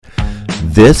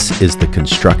This is the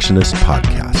Constructionist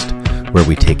Podcast, where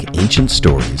we take ancient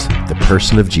stories, the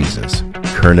person of Jesus,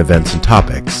 current events and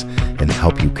topics, and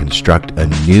help you construct a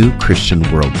new Christian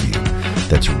worldview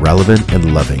that's relevant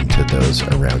and loving to those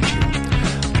around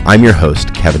you. I'm your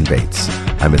host, Kevin Bates.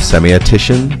 I'm a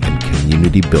semiotician and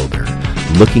community builder,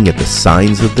 looking at the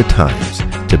signs of the times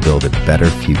to build a better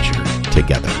future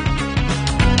together.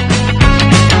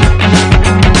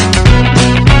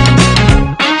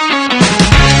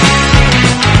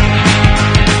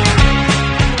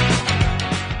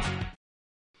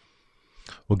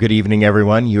 Well, good evening,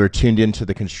 everyone. You are tuned into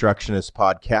the Constructionist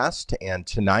Podcast, and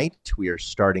tonight we are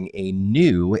starting a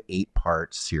new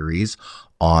 8-part series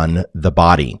on the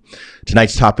body.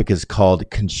 Tonight's topic is called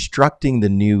Constructing the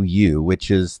New You,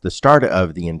 which is the start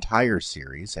of the entire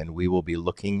series, and we will be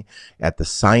looking at the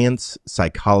science,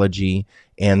 psychology,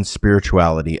 and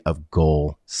spirituality of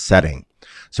goal setting.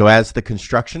 So as the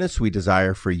Constructionists, we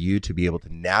desire for you to be able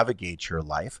to navigate your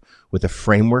life with a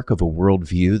framework of a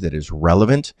worldview that is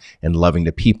relevant and loving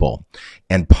to people.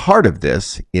 And part of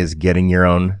this is getting your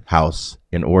own house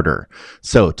in order.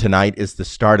 So tonight is the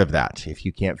start of that. If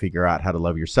you can't figure out how to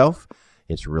love yourself,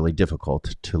 it's really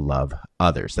difficult to love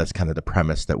others. That's kind of the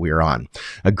premise that we are on.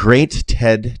 A great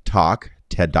TED Talk,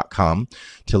 TED.com,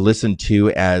 to listen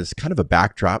to as kind of a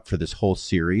backdrop for this whole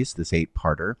series, this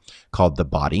 8-parter called The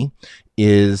Body,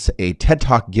 is a TED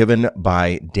Talk given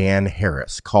by Dan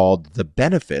Harris called The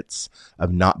Benefits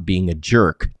of Not Being a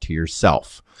Jerk to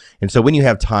Yourself. And so when you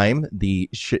have time,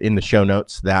 in the show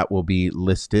notes, that will be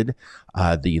listed,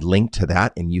 the link to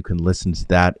that, and you can listen to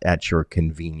that at your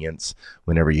convenience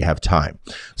whenever you have time.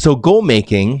 So goal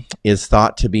making is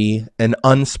thought to be an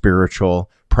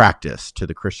unspiritual practice to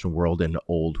the Christian world and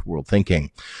old world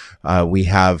thinking. We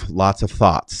have lots of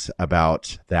thoughts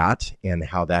about that and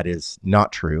how that is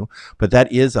not true, but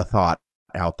that is a thought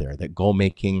out there that goal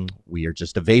making, we are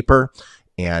just a vapor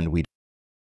and we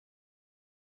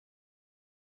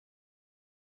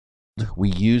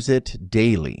use it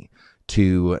daily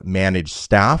to manage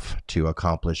staff, to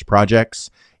accomplish projects,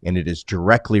 and it is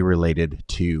directly related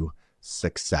to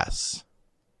success.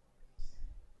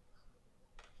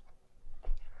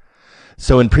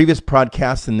 So in previous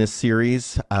podcasts in this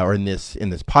series, or in this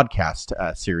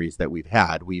podcast series that we've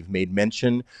had, we've made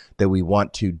mention that we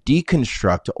want to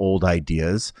deconstruct old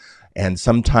ideas, and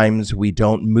sometimes we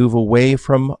don't move away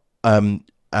from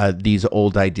these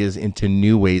old ideas into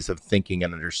new ways of thinking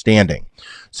and understanding.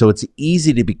 So it's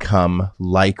easy to become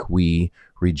like we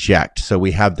reject. So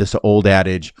we have this old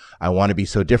adage, I want to be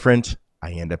so different,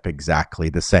 I end up exactly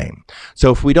the same.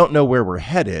 So if we don't know where we're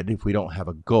headed, if we don't have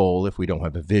a goal, if we don't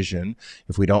have a vision,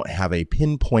 if we don't have a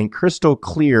pinpoint, crystal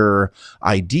clear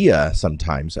idea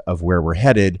sometimes of where we're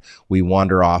headed, we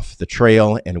wander off the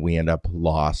trail and we end up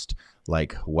lost,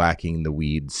 like whacking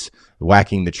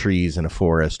the trees in a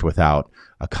forest without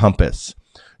a compass.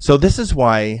 So this is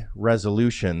why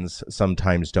resolutions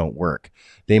sometimes don't work.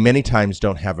 They many times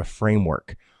don't have a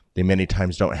framework. They many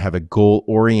times don't have a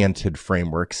goal-oriented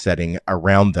framework setting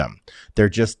around them. They're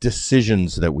just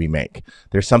decisions that we make.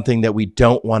 There's something that we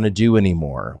don't want to do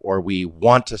anymore, or we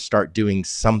want to start doing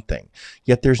something,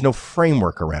 yet there's no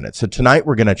framework around it. So tonight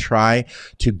we're going to try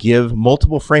to give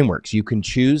multiple frameworks. You can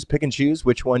pick and choose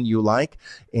which one you like,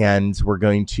 and we're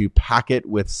going to pack it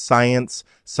with science,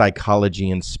 psychology,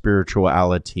 and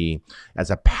spirituality as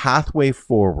a pathway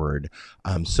forward,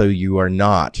 so you are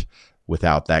not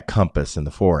without that compass in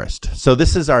the forest. So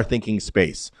this is our thinking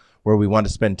space where we want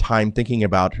to spend time thinking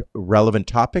about relevant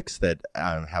topics that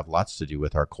have lots to do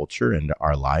with our culture and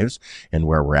our lives and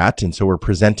where we're at. And so we're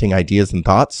presenting ideas and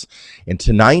thoughts. And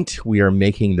tonight we are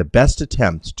making the best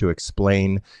attempt to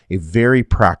explain a very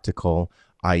practical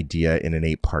idea in an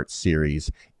 8-part series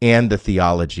and the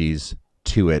theologies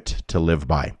to it to live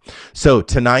by. So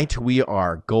tonight we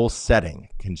are goal setting.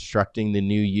 Constructing the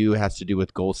new you has to do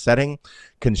with goal setting.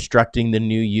 Constructing the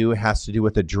new you has to do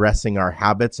with addressing our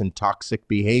habits and toxic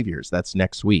behaviors. That's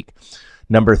next week.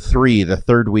 Number 3, the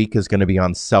third week is going to be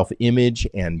on self-image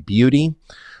and beauty.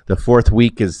 The fourth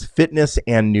week is fitness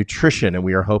and nutrition, and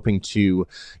we are hoping to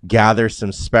gather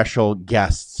some special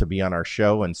guests to be on our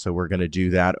show, and so we're going to do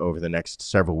that over the next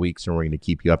several weeks, and we're going to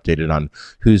keep you updated on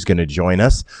who's going to join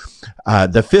us.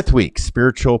 The fifth week,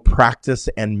 spiritual practice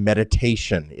and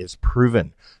meditation, is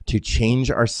proven to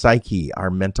change our psyche,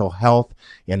 our mental health,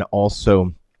 and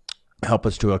also help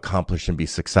us to accomplish and be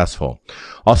successful.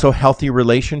 Also, healthy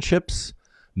relationships,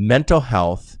 mental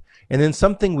health, and then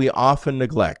something we often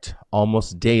neglect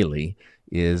almost daily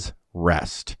is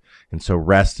rest. And so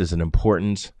rest is an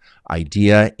important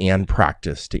idea and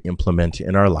practice to implement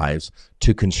in our lives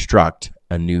to construct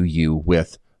a new you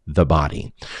with the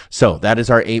body. So that is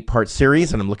our 8-part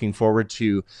series, and I'm looking forward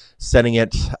to setting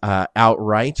it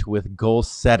outright with goal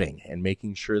setting and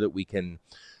making sure that we can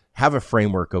have a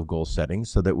framework of goal setting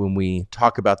so that when we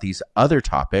talk about these other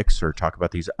topics or talk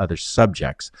about these other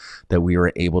subjects, that we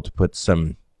are able to put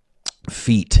some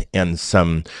feet and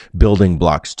some building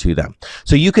blocks to them.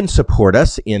 So you can support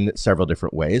us in several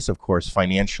different ways. Of course,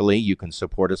 financially, you can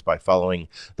support us by following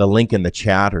the link in the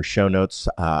chat or show notes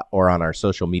or on our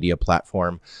social media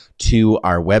platform to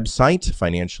our website.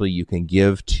 Financially, you can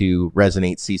give to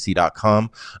resonatecc.com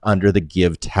under the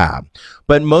Give tab.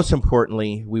 But most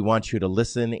importantly, we want you to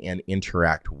listen and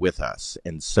interact with us.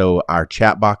 And so our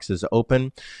chat box is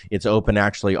open. It's open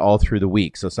actually all through the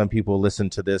week. So some people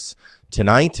listen to this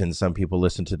tonight, and some people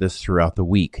listen to this throughout the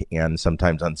week and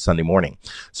sometimes on Sunday morning.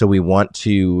 So we want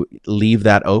to leave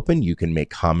that open. You can make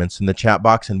comments in the chat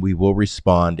box and we will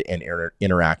respond and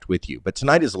interact with you. But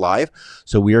tonight is live,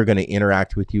 so we are going to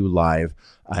interact with you live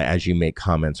as you make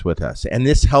comments with us. And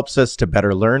this helps us to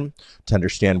better learn, to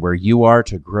understand where you are,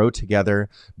 to grow together,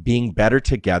 being better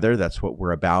together. That's what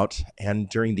we're about. And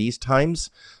during these times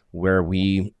where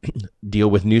we deal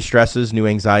with new stresses, new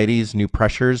anxieties, new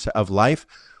pressures of life,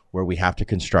 where we have to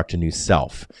construct a new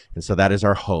self. And so that is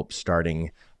our hope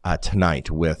starting tonight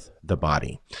with the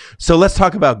body. So let's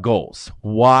talk about goals.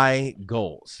 Why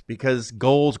goals? Because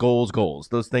goals,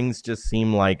 those things just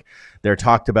seem like they're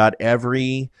talked about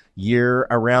every year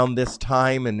around this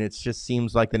time, and it just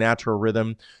seems like the natural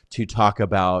rhythm to talk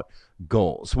about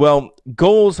goals. Well,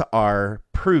 goals are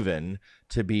proven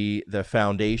to be the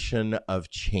foundation of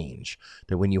change.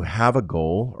 That when you have a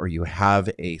goal or you have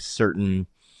a certain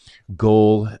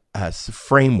goal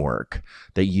framework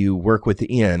that you work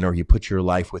within, or you put your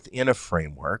life within a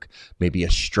framework, maybe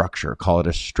a structure, call it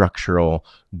a structural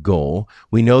goal.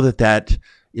 We know that that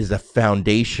is the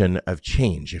foundation of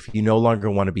change. If you no longer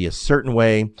want to be a certain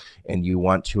way and you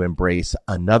want to embrace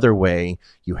another way,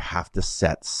 you have to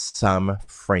set some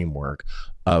framework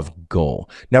of goal.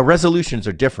 Now, resolutions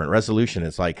are different. Resolution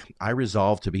is like, I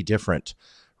resolve to be different.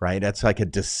 Right? That's like a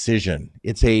decision.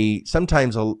 It's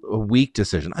sometimes a weak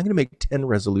decision. I'm going to make 10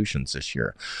 resolutions this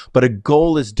year. But a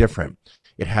goal is different.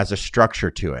 It has a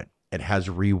structure to it. It has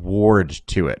reward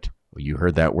to it. Well, you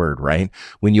heard that word, right?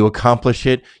 When you accomplish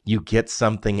it, you get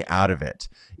something out of it.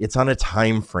 It's on a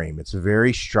time frame. It's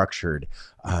very structured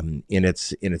in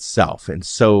itself. And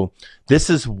so this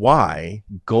is why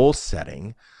goal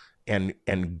setting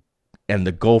and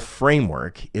the goal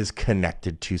framework is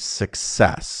connected to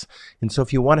success. And so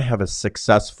if you want to have a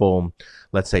successful,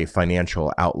 let's say,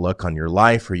 financial outlook on your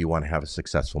life, or you want to have a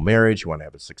successful marriage, you want to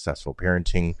have a successful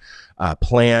parenting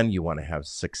plan, you want to have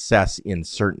success in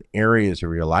certain areas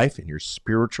of your life, in your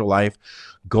spiritual life,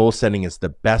 goal setting is the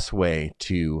best way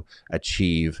to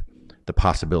achieve the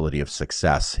possibility of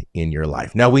success in your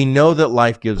life. Now, we know that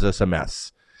life gives us a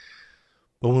mess.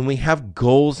 But when we have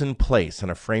goals in place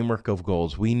and a framework of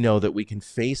goals, we know that we can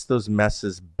face those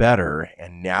messes better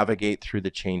and navigate through the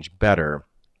change better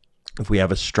if we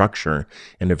have a structure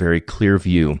and a very clear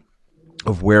view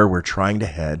of where we're trying to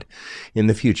head in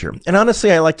the future. And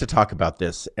honestly, I like to talk about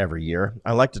this every year.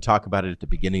 I like to talk about it at the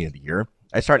beginning of the year.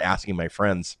 I start asking my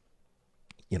friends,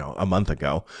 a month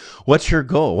ago, what's your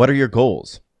goal? What are your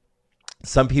goals?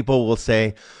 Some people will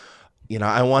say,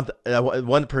 I want,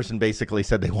 one person basically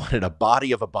said they wanted a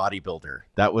body of a bodybuilder.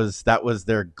 That was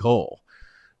their goal.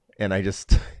 And I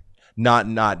just,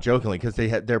 not jokingly, because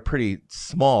they're pretty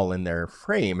small in their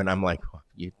frame. And I'm like,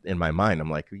 in my mind,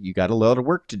 I'm like, you got a lot of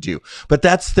work to do, but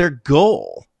that's their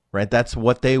goal, right? That's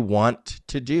what they want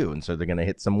to do. And so they're going to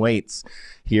hit some weights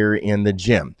here in the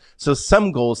gym. So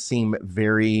some goals seem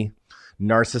very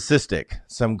narcissistic.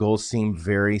 Some goals seem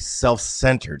very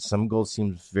self-centered. Some goals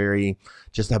seem very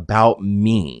just about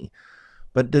me.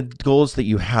 But the goals that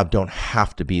you have don't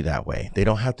have to be that way. They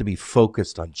don't have to be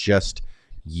focused on just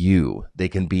you. They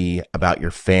can be about your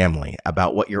family,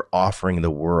 about what you're offering the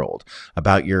world,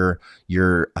 about your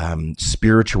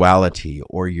spirituality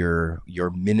or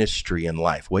your ministry in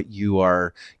life, what you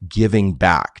are giving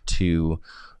back to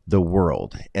the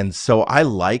world. And so I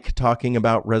like talking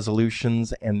about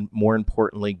resolutions and, more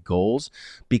importantly, goals,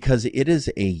 because it is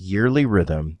a yearly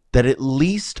rhythm that at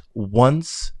least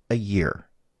once a year,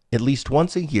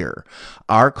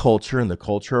 our culture and the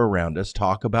culture around us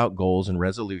talk about goals and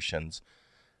resolutions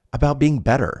about being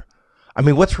better. I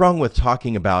mean, what's wrong with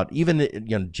talking about, even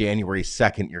January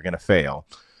 2nd, you're going to fail.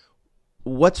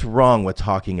 What's wrong with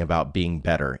talking about being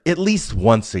better at least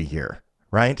once a year?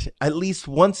 right? At least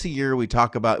once a year we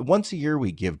talk about, once a year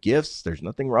we give gifts. There's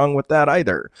nothing wrong with that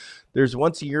either. There's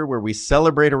once a year where we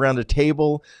celebrate around a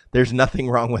table. There's nothing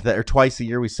wrong with that. Or twice a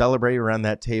year we celebrate around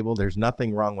that table. There's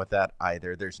nothing wrong with that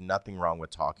either. There's nothing wrong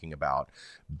with talking about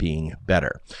being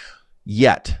better.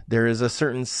 Yet there is a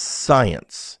certain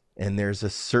science, and there's a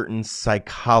certain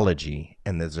psychology,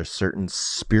 and there's a certain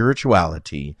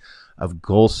spirituality of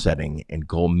goal setting and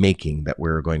goal making that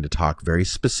we're going to talk very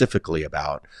specifically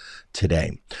about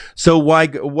today. So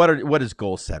what is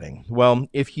goal setting? Well,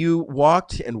 if you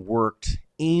walked and worked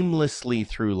aimlessly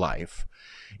through life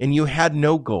and you had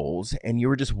no goals and you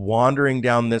were just wandering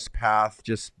down this path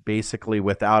just basically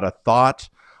without a thought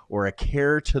or a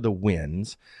care to the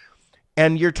winds,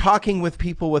 and you're talking with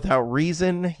people without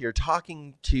reason, you're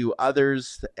talking to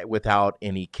others without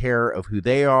any care of who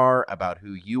they are, about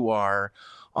who you are,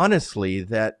 honestly,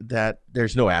 that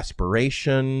there's no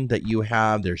aspiration that you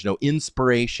have, there's no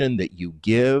inspiration that you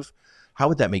give, how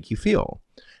would that make you feel?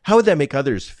 How would that make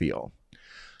others feel?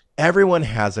 Everyone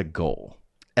has a goal.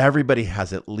 Everybody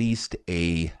has at least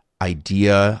a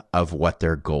idea of what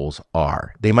their goals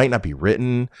are. They might not be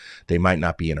written, they might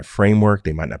not be in a framework,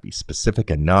 they might not be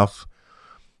specific enough.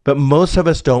 But most of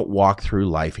us don't walk through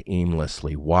life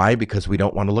aimlessly. Why? Because we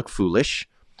don't want to look foolish.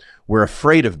 We're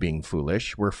afraid of being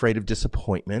foolish. We're afraid of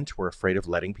disappointment. We're afraid of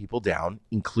letting people down,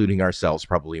 including ourselves,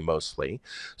 probably mostly.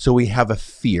 So we have a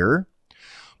fear,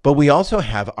 but we also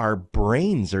have our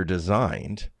brains are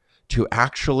designed to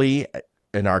actually,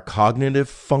 and our cognitive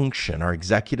function, our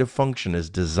executive function is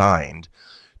designed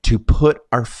to put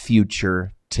our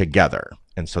future together.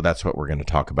 And so that's what we're going to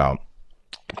talk about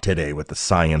today with the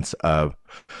science of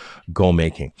goal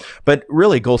making. But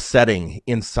really, goal setting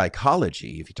in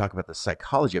psychology, if you talk about the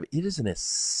psychology of it, it is an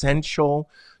essential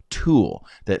tool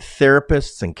that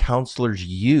therapists and counselors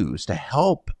use to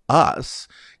help us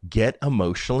get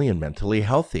emotionally and mentally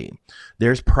healthy.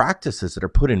 There's practices that are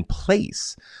put in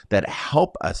place that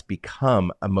help us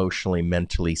become emotionally,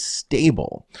 mentally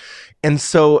stable. And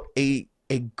so a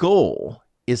goal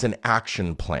is an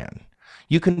action plan.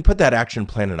 You can put that action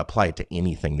plan and apply it to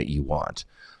anything that you want.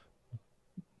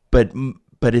 But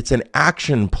it's an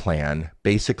action plan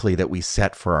basically that we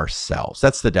set for ourselves.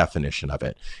 That's the definition of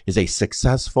it, is a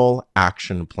successful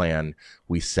action plan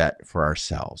we set for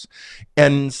ourselves.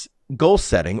 And goal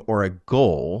setting, or a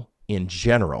goal in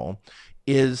general,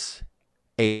 is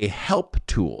a help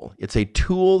tool. It's a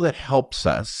tool that helps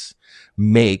us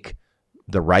make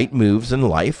the right moves in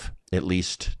life, at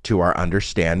least to our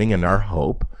understanding and our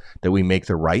hope, that we make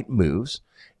the right moves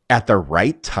at the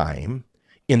right time,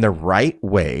 in the right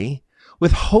way,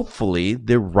 with hopefully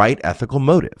the right ethical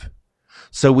motive.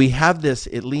 So we have this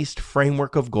at least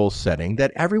framework of goal setting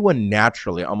that everyone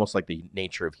naturally, almost like the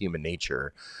nature of human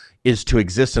nature, is to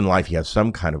exist in life. You have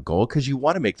some kind of goal because you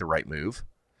want to make the right move.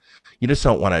 You just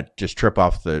don't want to just trip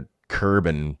off the curb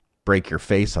and break your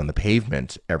face on the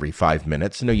pavement every 5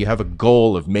 minutes. No, you have a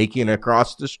goal of making it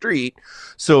across the street.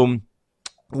 So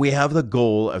we have the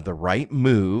goal of the right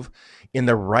move in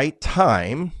the right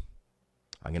time.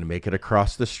 I'm going to make it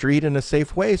across the street in a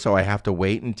safe way, so I have to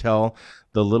wait until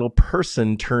the little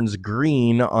person turns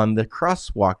green on the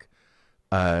crosswalk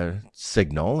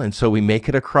signal. And so we make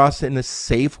it across in a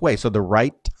safe way. So the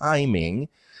right timing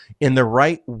in the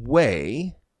right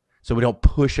way, so we don't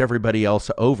push everybody else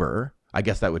over. I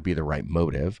guess that would be the right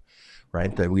motive,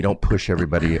 right? That we don't push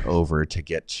everybody over to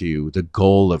get to the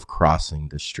goal of crossing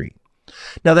the street.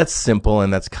 Now that's simple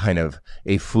and that's kind of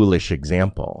a foolish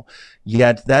example.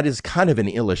 Yet that is kind of an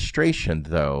illustration,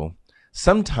 though,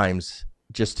 sometimes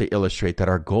just to illustrate that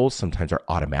our goals sometimes are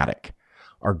automatic.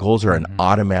 Our goals are an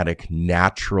automatic,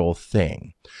 natural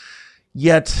thing.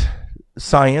 Yet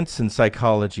science and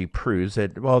psychology proves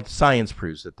that, well, science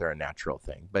proves that they're a natural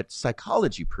thing, but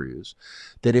psychology proves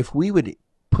that if we would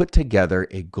put together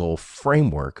a goal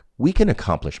framework, we can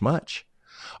accomplish much.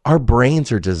 Our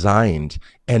brains are designed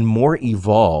and more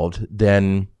evolved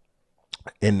than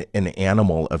an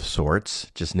animal of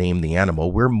sorts. Just name the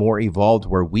animal. We're more evolved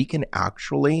where we can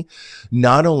actually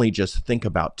not only just think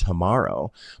about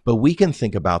tomorrow, but we can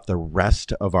think about the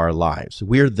rest of our lives.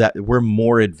 We're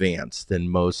more advanced than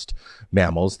most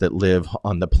mammals that live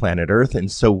on the planet Earth.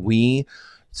 And so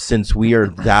since we are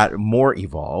that more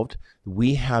evolved,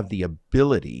 we have the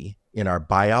ability in our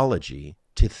biology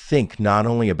to think not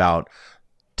only about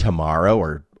tomorrow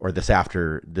or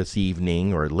this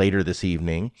evening or later this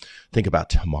evening, think about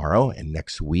tomorrow and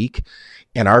next week.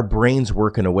 And our brains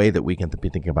work in a way that we can be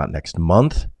thinking about next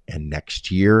month and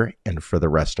next year and for the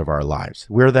rest of our lives.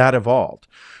 We're that evolved.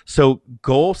 So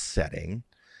goal setting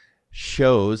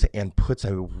shows and puts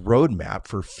a roadmap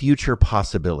for future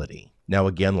possibility. Now,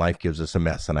 again, life gives us a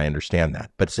mess, and I understand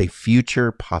that, but it's a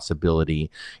future possibility,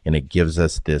 and it gives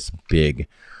us this big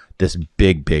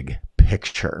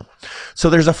picture. So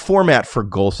there's a format for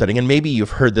goal setting, and maybe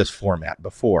you've heard this format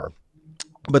before.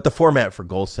 But the format for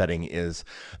goal setting is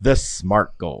the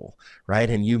SMART goal, right?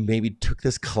 And you maybe took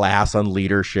this class on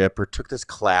leadership or took this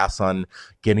class on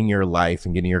getting your life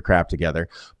and getting your crap together.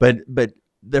 But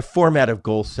the format of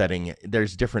goal setting,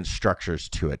 there's different structures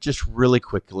to it. Just really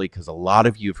quickly, because a lot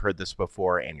of you have heard this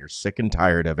before and you're sick and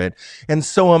tired of it. And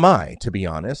so am I, to be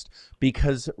honest,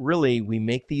 because really we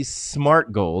make these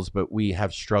SMART goals, but we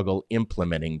have struggle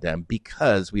implementing them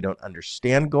because we don't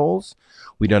understand goals.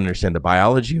 We don't understand the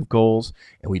biology of goals,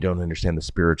 and we don't understand the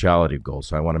spirituality of goals.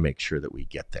 So I want to make sure that we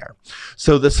get there.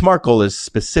 So the SMART goal is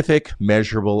specific,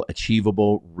 measurable,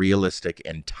 achievable, realistic,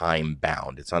 and time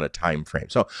bound. It's on a time frame.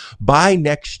 So by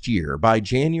next year, by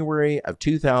January of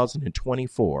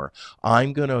 2024,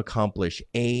 I'm going to accomplish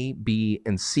A, B,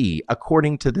 and C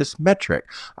according to this metric.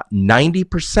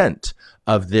 90%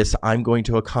 of this I'm going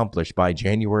to accomplish by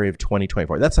January of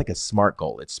 2024. That's like a SMART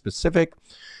goal. It's specific,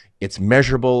 it's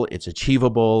measurable, it's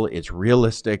achievable, it's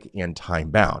realistic, and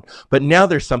time bound. But now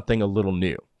there's something a little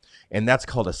new, and that's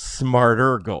called a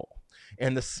SMARTer goal.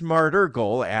 And the SMARTer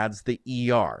goal adds the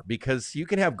ER, because you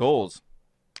can have goals,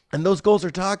 and those goals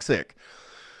are toxic.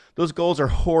 Those goals are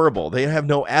horrible. They have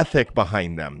no ethic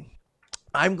behind them.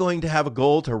 I'm going to have a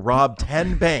goal to rob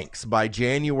 10 banks by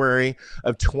January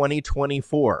of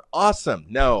 2024. Awesome.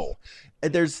 No.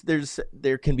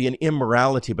 There can be an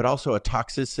immorality, but also a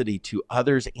toxicity to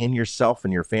others and yourself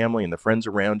and your family and the friends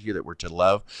around you that we're to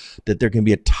love, that there can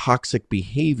be a toxic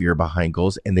behavior behind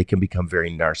goals, and they can become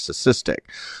very narcissistic.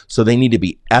 So they need to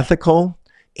be ethical.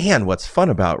 And what's fun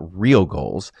about real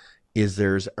goals is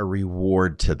there's a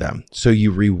reward to them. So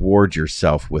you reward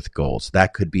yourself with goals.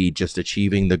 That could be just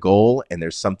achieving the goal and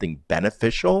there's something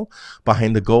beneficial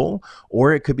behind the goal,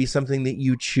 or it could be something that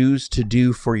you choose to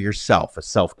do for yourself, a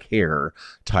self-care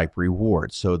type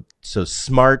reward. So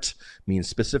SMART means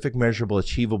specific, measurable,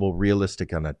 achievable,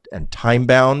 realistic, and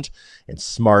time-bound, and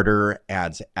SMARTer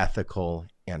adds ethical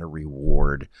and a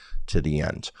reward to the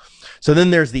end. So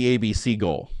then there's the ABC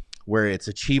goal, where it's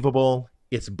achievable,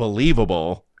 it's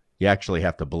believable. You actually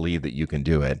have to believe that you can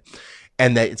do it,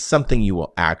 and that it's something you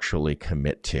will actually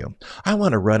commit to. I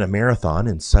want to run a marathon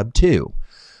in sub 2.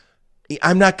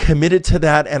 I'm not committed to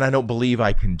that, and I don't believe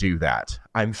I can do that.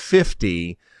 I'm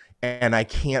 50, and I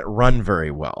can't run very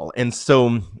well. And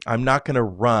so I'm not going to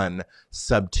run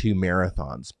sub 2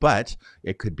 marathons, but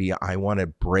it could be I want to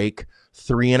break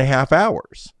 3.5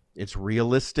 hours. It's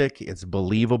realistic, it's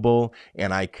believable,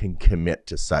 and I can commit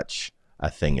to such a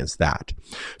thing as that.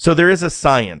 So there is a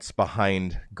science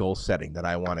behind goal setting that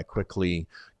I want to quickly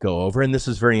go over. And this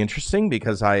is very interesting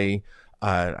because I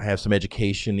have some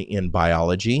education in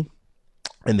biology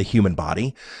and the human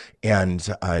body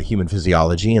and human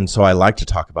physiology. And so I like to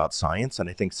talk about science, and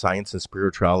I think science and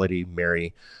spirituality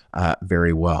marry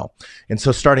very well. And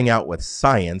so starting out with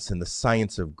science and the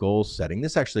science of goal setting,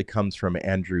 this actually comes from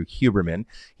Andrew Huberman.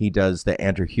 He does the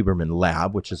Andrew Huberman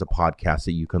Lab, which is a podcast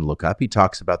that you can look up. He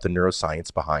talks about the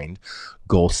neuroscience behind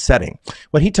goal setting.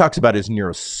 What he talks about is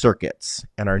neurocircuits,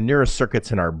 and our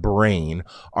neurocircuits in our brain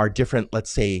are different,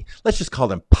 let's just call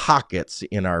them pockets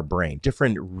in our brain,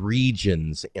 different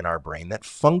regions in our brain that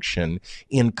function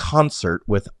in concert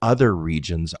with other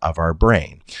regions of our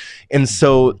brain. And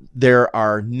so there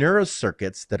are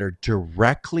neurocircuits that are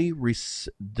directly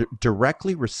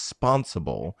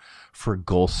responsible for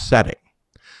goal setting.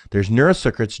 There's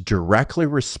neurocircuits directly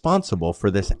responsible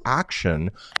for this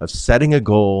action of setting a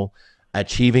goal,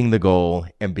 achieving the goal,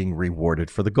 and being rewarded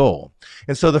for the goal.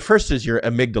 And so the first is your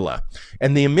amygdala.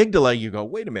 And the amygdala, you go,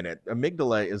 wait a minute,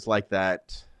 amygdala is like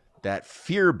that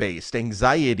fear-based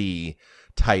anxiety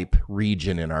type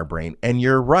region in our brain. And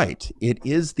you're right. It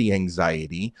is the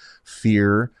anxiety,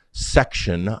 fear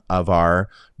section of our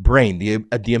brain. The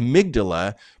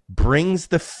amygdala brings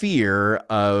the fear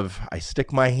of, I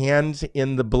stick my hands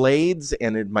in the blades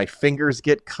and my fingers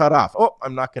get cut off. Oh,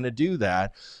 I'm not going to do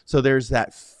that. So there's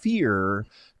that fear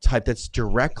type that's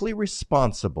directly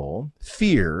responsible.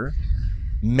 Fear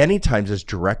many times is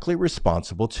directly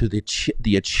responsible to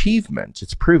the achievement.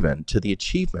 It's proven to the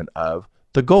achievement of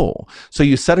the goal. So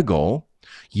you set a goal,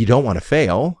 you don't want to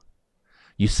fail,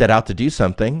 you set out to do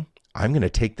something. I'm going to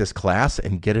take this class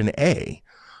and get an A.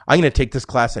 I'm going to take this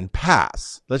class and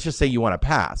pass. Let's just say you want to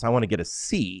pass. I want to get a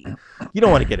C. You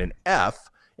don't want to get an F.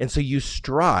 And so you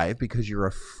strive because you're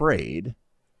afraid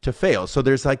to fail. So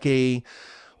there's I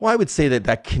would say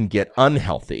that can get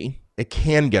unhealthy. It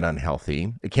can get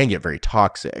unhealthy. It can get very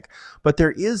toxic. But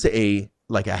there is a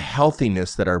like a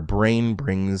healthiness that our brain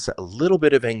brings a little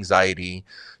bit of anxiety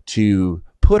to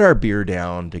put our beer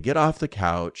down, to get off the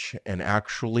couch and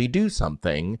actually do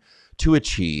something to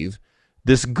achieve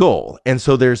this goal. And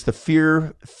so there's the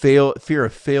fear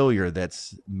of failure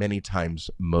that's many times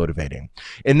motivating.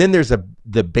 And then there's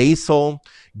the basal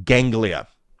ganglia.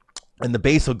 And the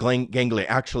basal ganglia,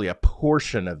 actually a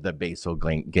portion of the basal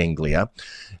ganglia,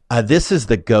 this is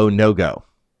the go, no go.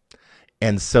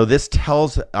 And so this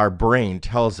our brain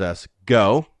tells us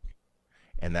go,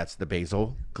 and that's the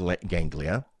basal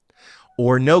ganglia,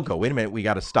 or no go. Wait a minute, we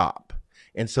got to stop.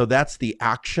 And so that's the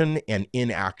action and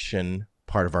inaction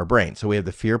part of our brain. So we have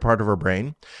the fear part of our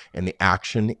brain and the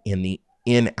action and the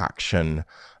inaction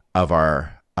of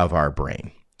our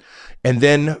brain. And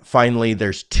then finally,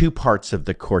 there's two parts of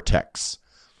the cortex.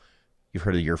 You've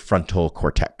heard of your frontal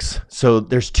cortex. So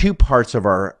there's two parts of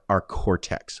our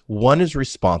cortex. One is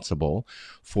responsible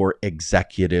for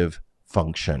executive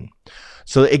function.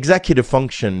 So executive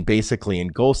function, basically in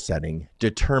goal setting,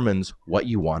 determines what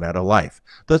you want out of life.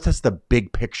 That's the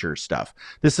big picture stuff.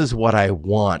 This is what I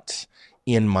want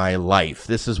in my life.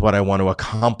 This is what I want to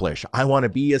accomplish. I want to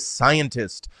be a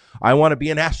scientist. I want to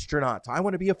be an astronaut. I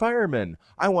want to be a fireman.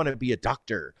 I want to be a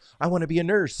doctor. I want to be a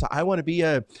nurse. I want to be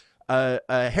a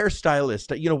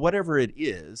hairstylist. Whatever it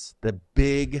is, the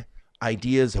big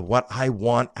ideas of what I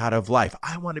want out of life.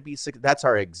 I want to be sick. That's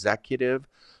our executive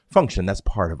function. That's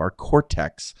part of our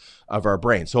cortex of our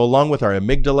brain. So along with our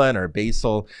amygdala and our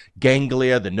basal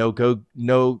ganglia, the go,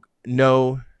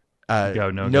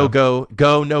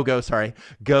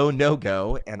 no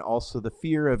go, and also the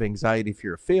fear of anxiety,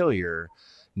 fear of failure.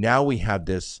 Now we have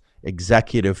this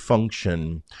executive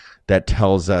function that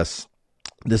tells us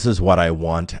this is what I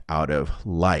want out of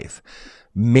life.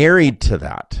 Married to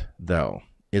that, though,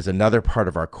 is another part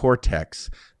of our cortex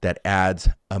that adds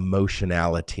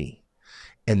emotionality.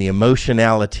 And the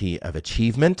emotionality of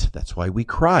achievement, that's why we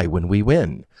cry when we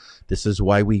win. This is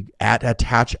why we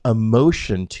attach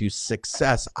emotion to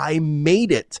success. I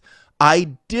made it.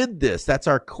 I did this. That's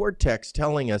our cortex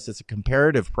telling us it's a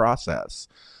comparative process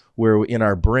where in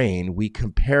our brain we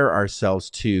compare ourselves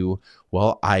to,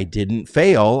 well, I didn't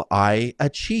fail, I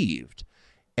achieved.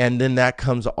 And then that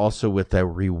comes also with a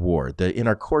reward. In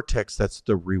our cortex, that's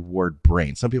the reward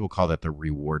brain. Some people call that the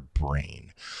reward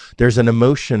brain. There's an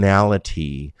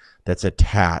emotionality that's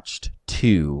attached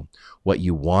to what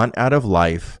you want out of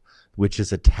life, which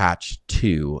is attached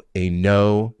to a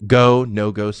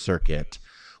no-go circuit,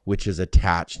 which is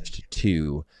attached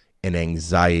to an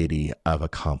anxiety of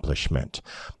accomplishment.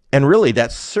 And really,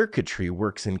 that circuitry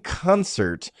works in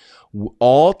concert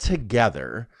all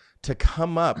together to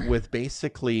come up with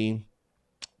basically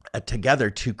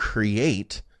together to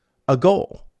create a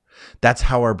goal. That's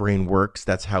how our brain works.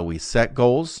 That's how we set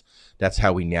goals. That's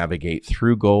how we navigate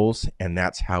through goals. And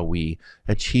that's how we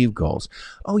achieve goals.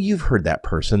 Oh, you've heard that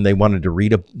person. They wanted to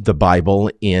read the Bible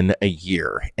in a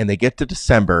year. And they get to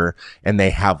December and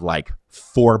they have like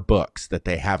 4 books that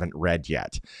they haven't read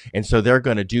yet. And so they're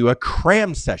going to do a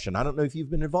cram session. I don't know if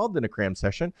you've been involved in a cram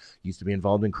session. Used to be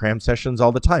involved in cram sessions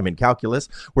all the time in calculus,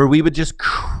 where we would just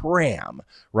cram,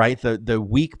 right? The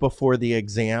week before the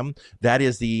exam. That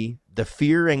is the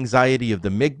fear, anxiety of the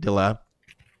amygdala,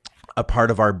 a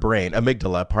part of our brain, and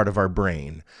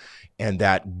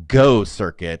that go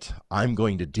circuit, I'm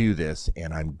going to do this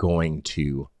and I'm going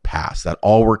to pass. That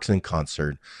all works in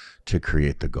concert to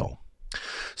create the goal.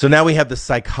 So now we have the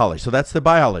psychology. So that's the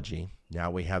biology.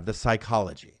 Now we have the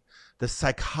psychology. The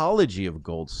psychology of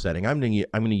goal setting. I'm going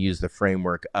to use the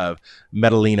framework of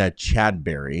Madalena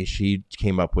Chadberry. She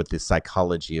came up with the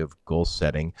psychology of goal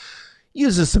setting.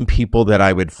 Uses some people that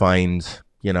I would find,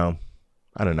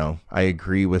 I don't know. I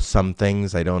agree with some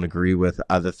things. I don't agree with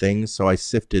other things. So I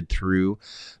sifted through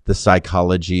the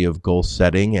psychology of goal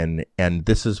setting, and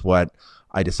this is what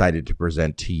I decided to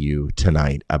present to you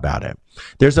tonight about it.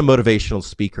 There's a motivational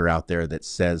speaker out there that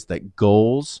says that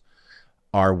goals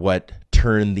are what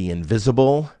turn the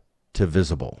invisible to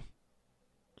visible.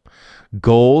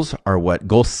 Goal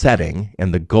setting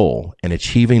and the goal and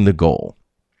achieving the goal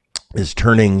is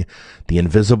turning the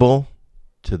invisible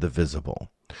to the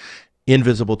visible,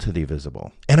 invisible to the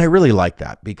visible. And I really like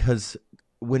that, because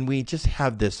when we just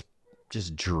have this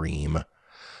dream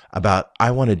about,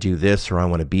 I want to do this, or I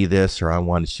want to be this, or I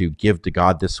want to give to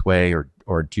God this way,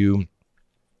 or do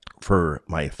for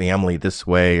my family this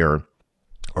way, or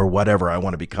whatever, I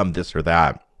want to become this or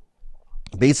that.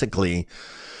 Basically,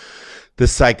 the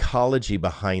psychology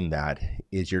behind that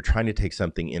is you're trying to take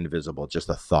something invisible, just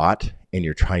a thought, and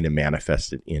you're trying to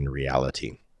manifest it in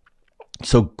reality.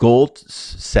 So goal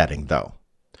setting, though,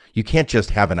 you can't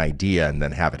just have an idea and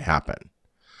then have it happen.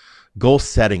 Goal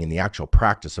setting and the actual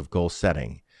practice of goal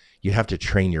setting, you have to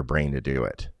train your brain to do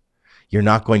it. You're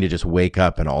not going to just wake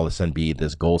up and all of a sudden be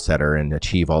this goal setter and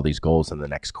achieve all these goals in the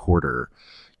next quarter.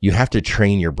 You have to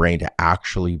train your brain to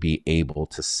actually be able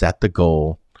to set the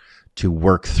goal, to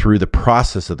work through the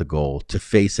process of the goal, to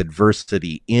face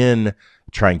adversity in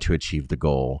trying to achieve the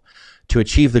goal,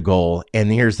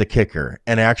 and here's the kicker,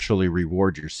 and actually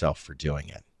reward yourself for doing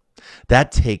it.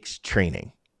 That takes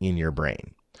training in your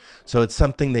brain. So it's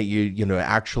something that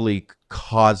actually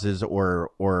causes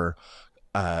or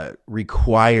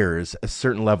requires a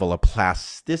certain level of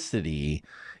plasticity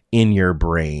in your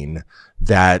brain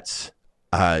that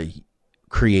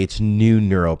creates new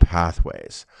neural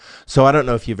pathways. So I don't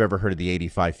know if you've ever heard of the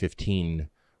 85-15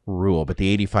 rule, but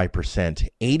the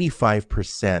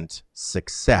 85%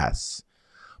 success.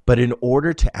 But in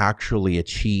order to actually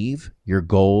achieve your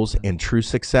goals and true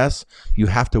success, you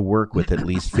have to work with at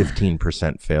least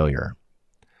 15% failure.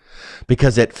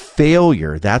 Because at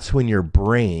failure, that's when your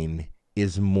brain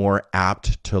is more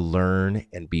apt to learn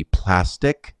and be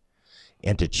plastic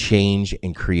and to change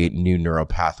and create new neural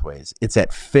pathways. It's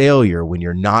at failure, when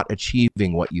you're not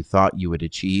achieving what you thought you would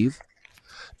achieve,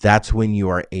 that's when you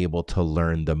are able to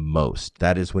learn the most.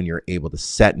 That is when you're able to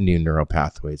set new neural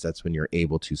pathways. That's when you're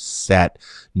able to set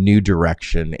new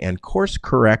direction and course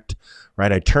correct,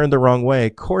 right? I turned the wrong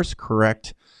way, course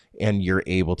correct, and you're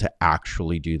able to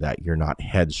actually do that. You're not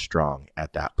headstrong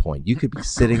at that point. You could be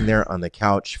sitting there on the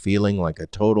couch feeling like a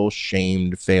total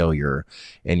shamed failure,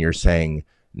 and you're saying,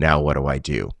 now what do I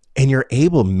do? And you're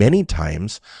able many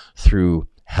times through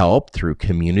help, through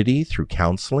community, through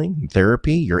counseling,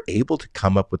 therapy, you're able to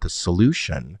come up with a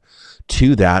solution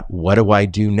to that. What do I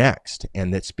do next?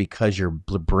 And it's because your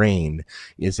brain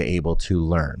is able to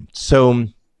learn. So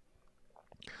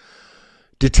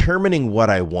determining what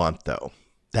I want, though,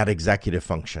 that executive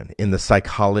function in the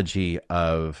psychology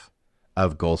of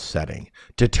goal setting,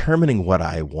 determining what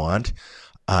I want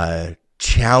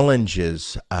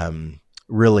challenges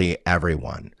really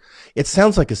everyone. It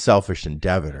sounds like a selfish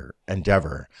endeavor,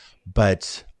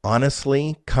 but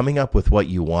honestly, coming up with what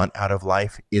you want out of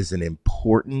life is an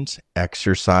important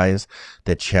exercise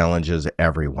that challenges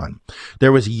everyone.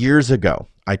 There was years ago,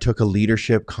 I took a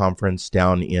leadership conference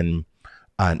down in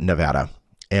Nevada,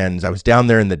 and I was down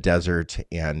there in the desert,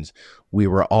 and we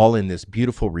were all in this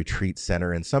beautiful retreat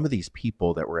center. And some of these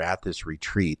people that were at this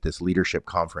retreat, this leadership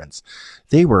conference,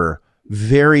 they were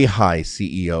very high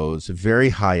CEOs, very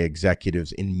high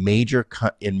executives in major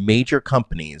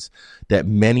companies that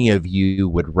many of you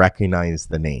would recognize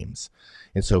the names.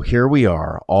 And so here we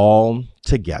are all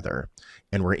together,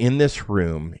 and we're in this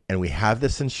room, and we have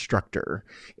this instructor,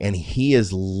 and he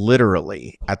is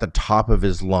literally at the top of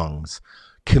his lungs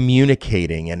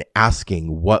communicating and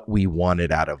asking what we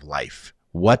wanted out of life.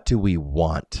 What do we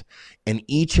want? And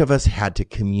each of us had to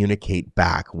communicate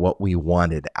back what we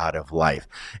wanted out of life.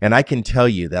 And I can tell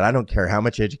you that I don't care how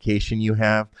much education you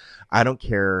have. I don't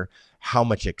care how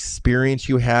much experience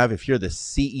you have. If you're the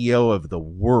CEO of the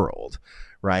world,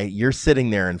 right? You're sitting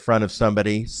there in front of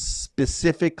somebody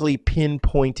specifically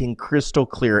pinpointing, crystal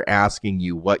clear, asking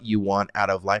you what you want out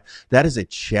of life. That is a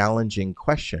challenging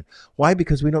question. Why?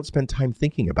 Because we don't spend time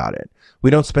thinking about it.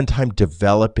 We don't spend time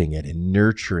developing it and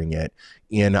nurturing it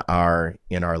in our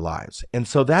lives. And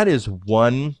so that is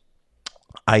one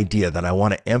idea that I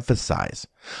want to emphasize.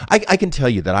 I can tell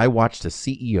you that I watched a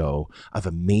CEO of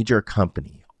a major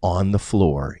company on the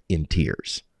floor in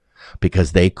tears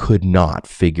because they could not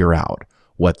figure out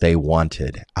what they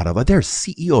wanted out of it. They're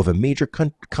CEO of a major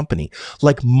company,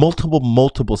 like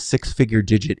multiple six-figure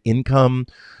digit income,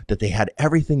 that they had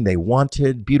everything they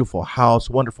wanted, beautiful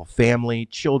house, wonderful family,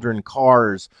 children,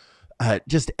 cars,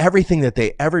 just everything that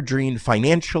they ever dreamed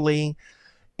financially.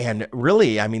 And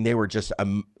really, I mean, they were just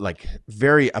like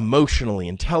very emotionally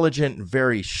intelligent,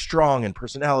 very strong in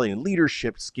personality and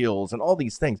leadership skills and all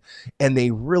these things. And they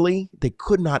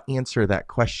could not answer that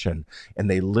question. And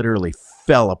they literally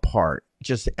fell apart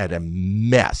just at a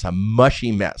mess, a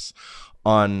mushy mess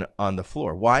on the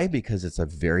floor. Why? Because it's a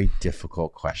very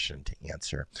difficult question to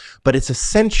answer. But it's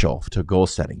essential to goal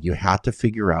setting. You have to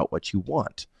figure out what you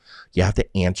want. You have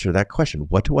to answer that question.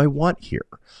 What do I want here?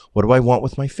 What do I want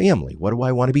with my family? What do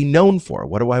I want to be known for?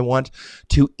 What do I want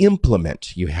to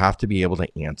implement? You have to be able to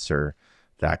answer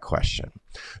that question.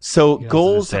 So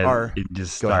goals are...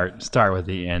 Just start with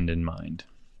the end in mind.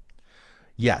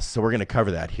 Yes, so we're going to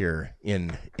cover that here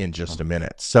in just a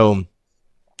minute. So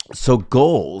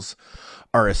goals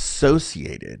are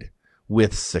associated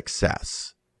with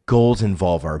success. Goals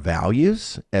involve our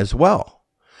values as well.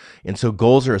 And so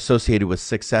goals are associated with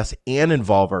success and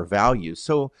involve our values.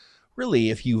 So really,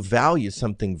 if you value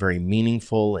something very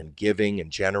meaningful and giving and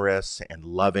generous and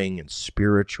loving and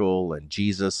spiritual and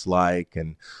Jesus-like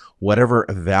and whatever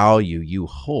value you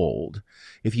hold,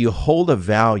 if you hold a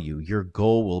value, your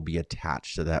goal will be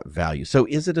attached to that value. So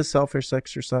is it a selfish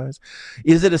exercise?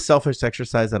 Is it a selfish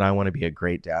exercise that I want to be a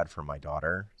great dad for my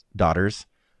daughters?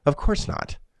 Of course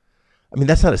not. I mean,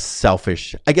 that's not a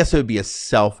selfish, I guess it would be a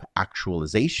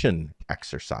self-actualization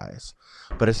exercise,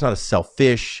 but it's not a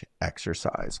selfish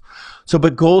exercise. So,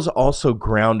 but goals also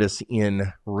ground us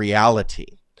in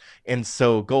reality. And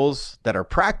so goals that are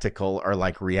practical are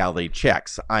like reality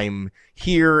checks. I'm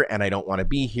here and I don't want to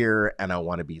be here and I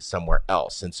want to be somewhere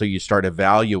else. And so you start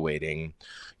evaluating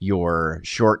your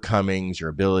shortcomings, your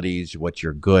abilities, what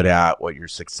you're good at, what you're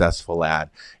successful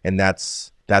at. And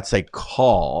that's a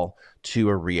call to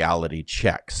a reality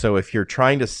check. So if you're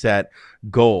trying to set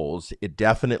goals, it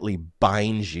definitely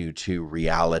binds you to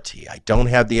reality. I don't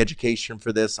have the education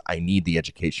for this. I need the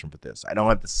education for this. I don't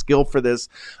have the skill for this.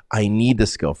 I need the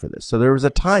skill for this. So there was a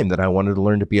time that I wanted to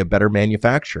learn to be a better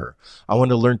manufacturer. I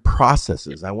wanted to learn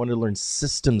processes. I wanted to learn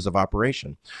systems of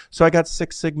operation. So I got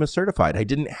Six Sigma certified. I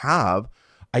didn't have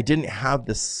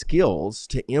the skills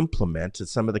to implement at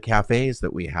some of the cafes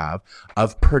that we have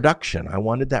of production. I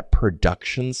wanted that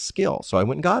production skill. So I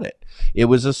went and got it. It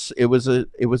was a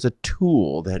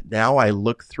tool that now I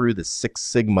look through the Six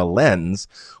Sigma lens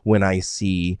when I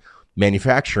see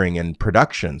manufacturing and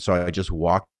production. So I just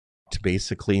walked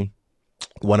basically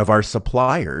one of our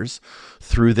suppliers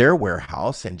through their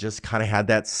warehouse and just kind of had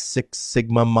that Six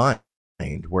Sigma mind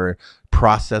where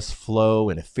process flow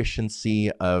and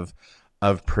efficiency of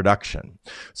production.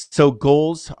 So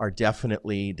goals are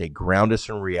definitely, they ground us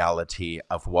in reality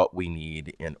of what we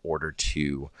need in order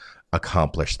to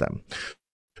accomplish them.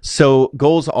 So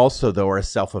goals also, though, are a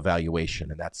self-evaluation,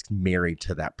 and that's married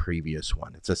to that previous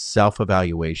one. It's a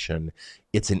self-evaluation.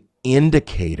 It's an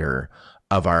indicator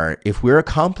of if we're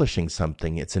accomplishing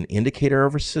something, it's an indicator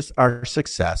of our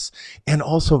success, and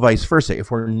also vice versa.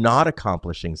 If we're not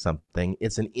accomplishing something,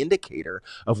 it's an indicator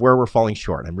of where we're falling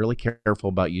short. I'm really careful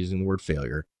about using the word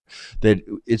failure, that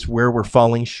it's where we're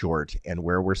falling short and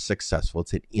where we're successful.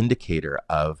 It's an indicator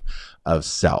of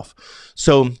self.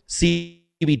 So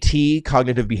CBT,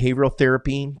 cognitive behavioral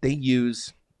therapy, they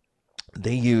use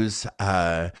DBT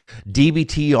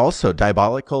also,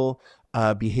 diabolical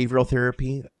behavioral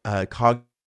therapy, cognitive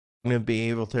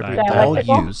behavioral therapy, all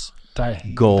use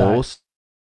goals.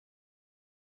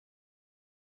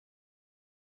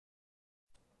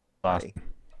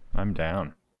 I'm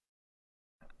down.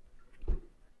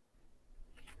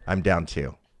 I'm down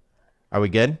too. Are we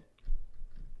good? A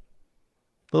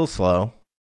little slow.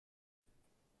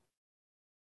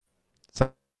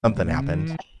 Something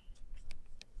happened.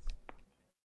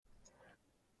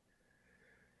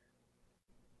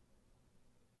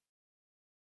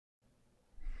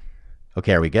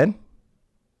 Okay, are we good?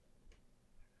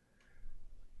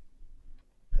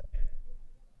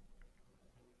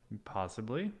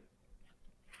 Possibly.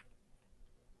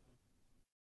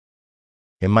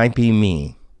 It might be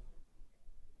me.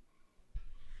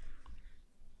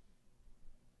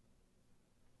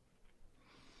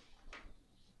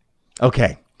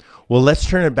 Okay. Well, let's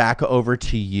turn it back over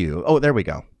to you. Oh, there we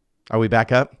go. Are we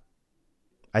back up?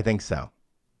 I think so.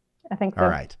 I think so. All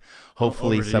right.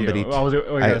 Hopefully somebody.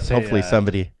 Hopefully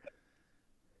somebody.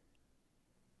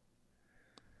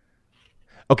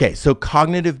 Okay, so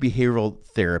cognitive behavioral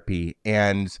therapy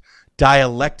and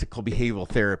dialectical behavioral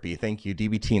therapy, thank you,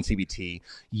 DBT and CBT,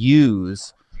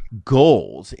 use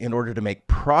goals in order to make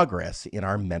progress in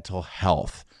our mental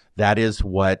health. That is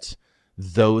what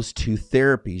those two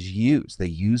therapies use. They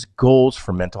use goals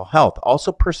for mental health.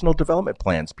 Also personal development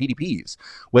plans, PDPs,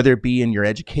 whether it be in your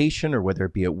education or whether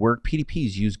it be at work,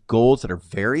 PDPs use goals that are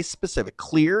very specific,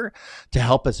 clear, to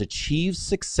help us achieve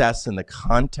success in the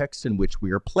context in which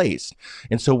we are placed.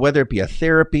 And so whether it be a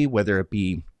therapy, whether it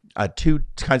be two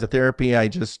kinds of therapy I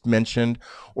just mentioned,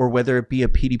 or whether it be a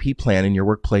PDP plan in your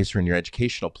workplace or in your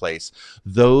educational place,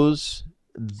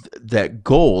 that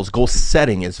goal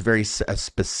setting is a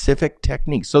specific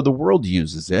technique. So the world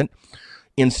uses it.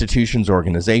 Institutions,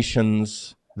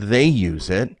 organizations, they use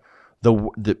it.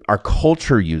 Our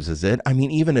culture uses it. I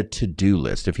mean, even a to-do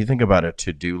list. If you think about a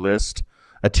to-do list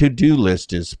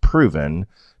is proven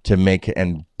to make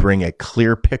and bring a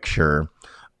clear picture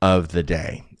of the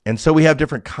day. And so we have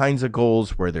different kinds of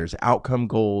goals where there's outcome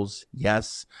goals.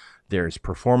 Yes. There's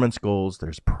performance goals,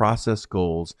 there's process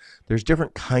goals, there's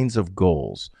different kinds of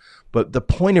goals. But the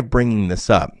point of bringing this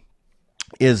up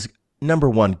is, number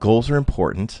one, goals are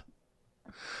important.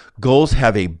 Goals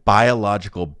have a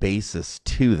biological basis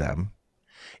to them.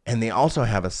 And they also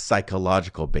have a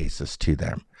psychological basis to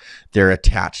them. They're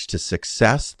attached to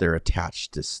success. They're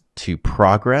attached to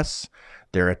progress.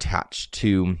 They're attached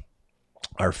to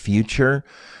our future.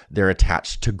 They're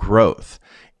attached to growth.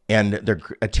 And they're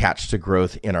attached to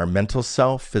growth in our mental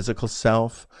self, physical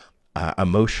self,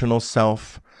 emotional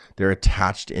self. They're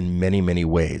attached in many, many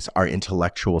ways, our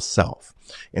intellectual self.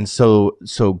 And so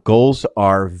goals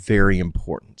are very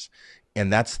important.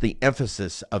 And that's the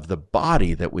emphasis of the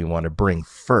body that we want to bring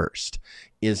first,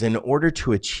 is in order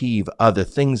to achieve other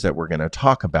things that we're going to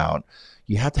talk about,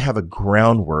 you have to have a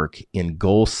groundwork in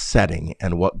goal setting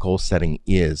and what goal setting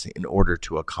is in order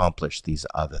to accomplish these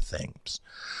other things.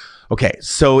 Okay,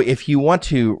 so if you want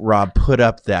to, Rob, put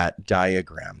up that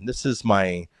diagram. This is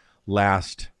my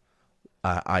last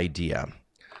idea.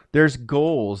 There's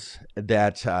goals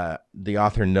that the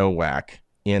author Nowak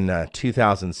in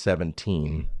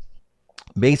 2017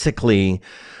 basically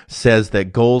says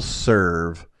that goals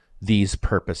serve these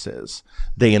purposes.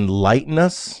 They enlighten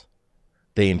us,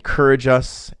 they encourage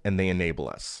us, and they enable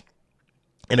us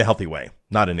in a healthy way.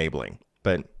 Not enabling,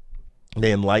 but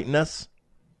they enlighten us,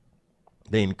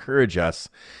 they encourage us,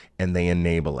 and they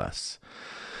enable us.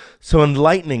 So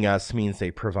enlightening us means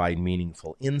they provide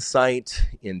meaningful insight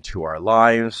into our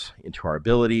lives, into our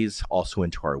abilities, also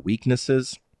into our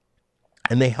weaknesses.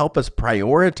 And they help us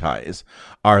prioritize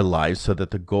our lives so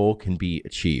that the goal can be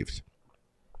achieved.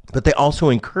 But they also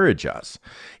encourage us.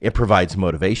 It provides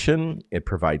motivation. It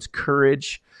provides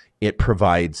courage. It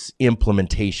provides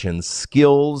implementation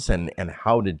skills and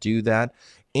how to do that.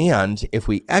 And if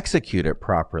we execute it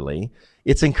properly,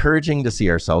 it's encouraging to see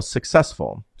ourselves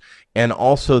successful. And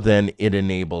also then it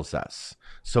enables us.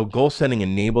 So goal setting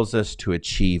enables us to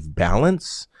achieve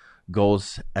balance.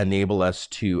 Goals enable us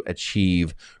to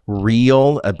achieve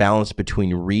a balance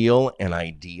between real and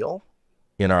ideal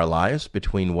in our lives,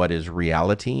 between what is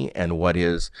reality and what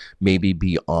is maybe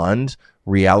beyond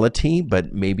reality,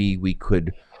 but maybe we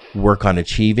could work on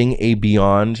achieving a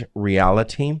beyond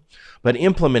reality. But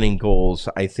implementing goals,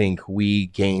 I think we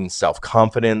gain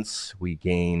self-confidence, we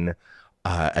gain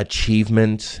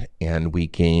achievement, and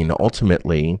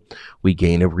ultimately we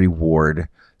gain a reward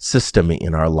system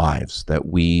in our lives, that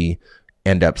we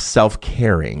end up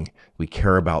self-caring. We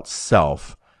care about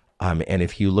self. And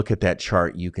if you look at that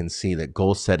chart, you can see that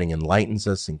goal setting enlightens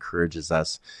us, encourages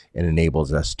us, and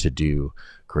enables us to do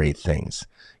great things.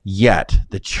 Yet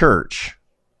the church,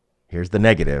 here's the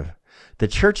negative, the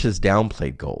church has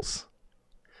downplayed goals.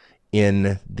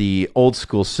 In the old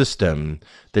school system,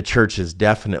 the church has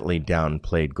definitely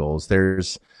downplayed goals.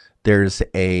 There's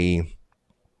a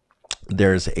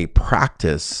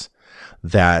practice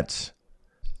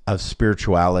of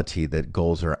spirituality that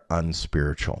goals are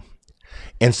unspiritual.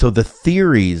 And so the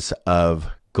theories of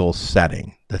goal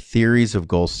setting,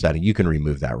 you can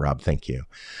remove that, Rob, thank you.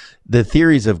 The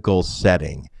theories of goal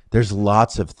setting, there's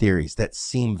lots of theories that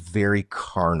seem very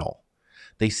carnal.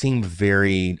 They seem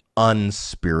very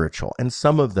unspiritual, and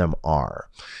some of them are.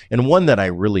 And one that I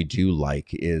really do like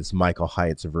is Michael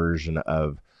Hyatt's version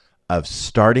of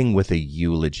starting with a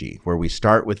eulogy, where we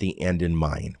start with the end in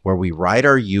mind, where we write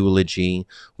our eulogy.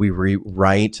 We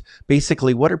write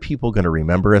basically, what are people going to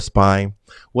remember us by?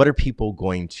 What are people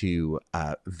going to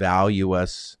value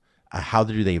us? How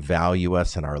do they value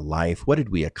us in our life? What did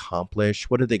we accomplish?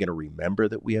 What are they going to remember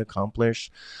that we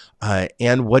accomplished?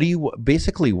 And what do you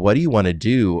want to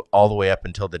do all the way up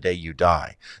until the day you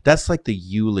die? That's like the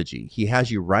eulogy. He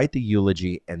has you write the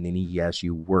eulogy, and then he has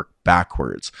you work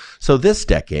backwards. So this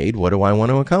decade, what do I want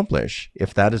to accomplish?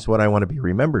 If that is what I want to be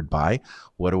remembered by,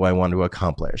 what do I want to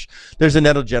accomplish? There's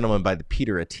another gentleman by the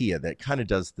Peter Attia that kind of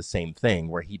does the same thing,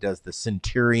 where he does the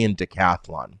Centurion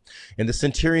Decathlon. And the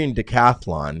Centurion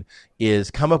Decathlon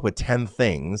is come up with 10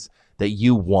 things that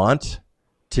you want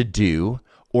to do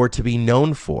or to be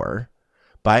known for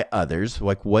by others.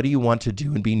 Like, what do you want to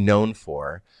do and be known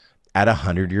for at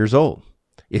 100 years old?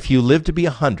 If you live to be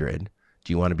 100,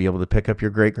 do you want to be able to pick up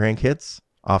your great-grandkids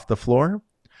off the floor?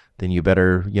 Then you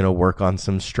better, work on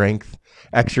some strength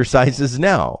exercises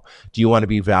now. Do you want to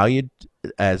be valued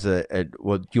as do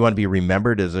you want to be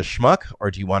remembered as a schmuck, or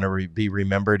do you want to be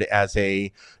remembered as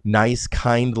a nice,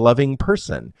 kind, loving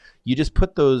person? You just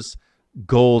put those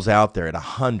goals out there at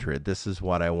 100. This is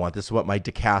what I want. This is what my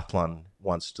decathlon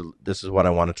this is what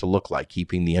I want it to look like,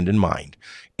 keeping the end in mind.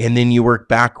 And then you work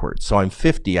backwards. So I'm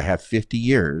 50. I have 50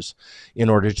 years in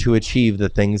order to achieve the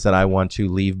things that I want to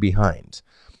leave behind.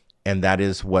 And that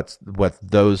is what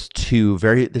those two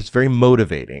it's very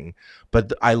motivating.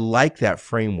 But I like that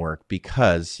framework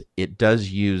because it does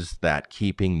use that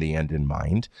keeping the end in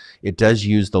mind. It does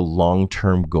use the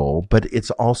long-term goal, but it's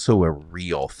also a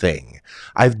real thing.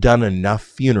 I've done enough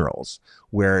funerals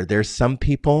where there's some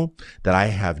people that I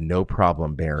have no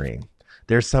problem burying.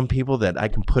 There's some people that I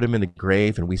can put them in the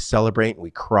grave and we celebrate and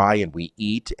we cry and we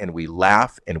eat and we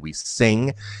laugh and we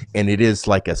sing, and it is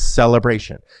like a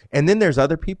celebration. And then there's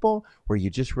other people where you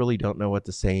just really don't know what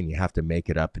to say and you have to make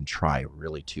it up and try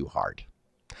really too hard.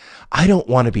 I don't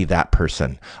want to be that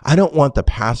person. I don't want the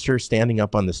pastor standing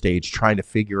up on the stage trying to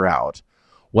figure out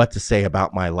what to say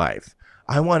about my life.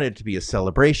 I want it to be a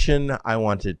celebration. I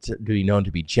want it to be known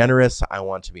to be generous. I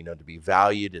want to be known to be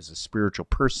valued as a spiritual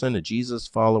person, a Jesus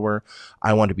follower.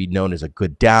 I want to be known as a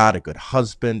good dad, a good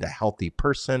husband, a healthy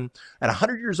person. At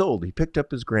 100 years old, he picked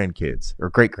up his grandkids or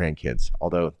great grandkids,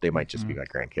 although they might just be my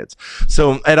grandkids.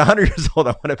 So at 100 years old,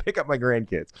 I want to pick up my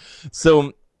grandkids.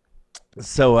 So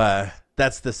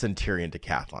that's the Centurion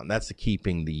Decathlon. That's the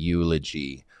keeping the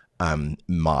eulogy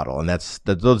model. And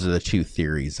those are the two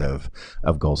theories of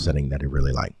goal setting that I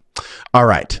really like. All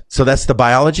right. So that's the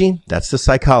biology. That's the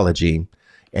psychology.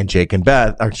 And Jake and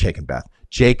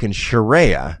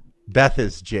Sharia, Beth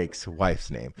is Jake's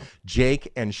wife's name.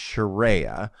 Jake and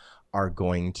Sharia are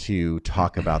going to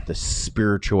talk about the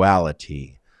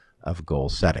spirituality of goal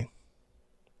setting.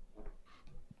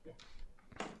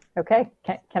 Okay.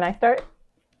 Can I start?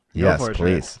 Yes,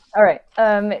 please. All right.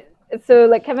 So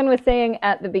like Kevin was saying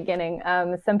at the beginning,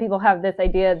 some people have this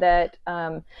idea that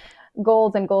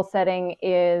goals and goal setting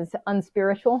is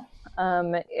unspiritual.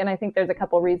 And I think there's a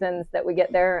couple reasons that we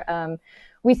get there.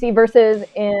 We see verses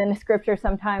in scripture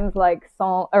sometimes like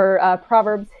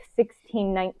Proverbs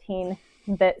 16:19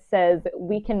 that says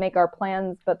we can make our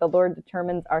plans, but the Lord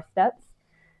determines our steps.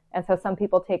 And so some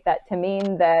people take that to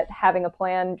mean that having a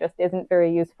plan just isn't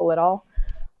very useful at all.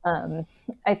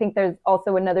 I think there's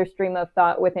also another stream of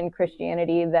thought within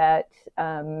Christianity that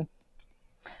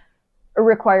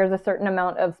requires a certain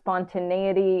amount of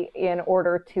spontaneity in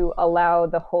order to allow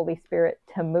the Holy Spirit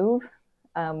to move.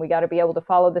 We got to be able to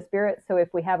follow the Spirit. So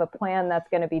if we have a plan that's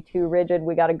going to be too rigid,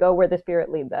 we got to go where the Spirit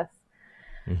leads us.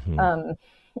 Mm-hmm.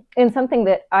 And something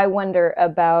that I wonder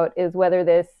about is whether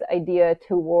this idea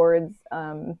towards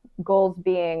goals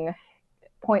being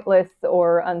pointless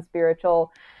or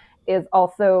unspiritual is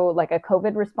also like a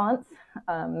COVID response,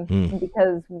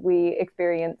 because we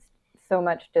experienced so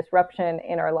much disruption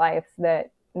in our lives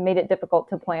that made it difficult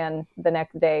to plan the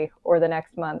next day or the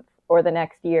next month or the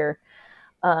next year.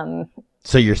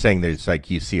 So you're saying there's like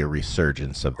you see a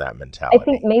resurgence of that mentality? I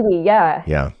think maybe, yeah.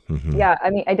 Yeah. Mm-hmm. Yeah. I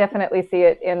mean, I definitely see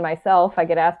it in myself. I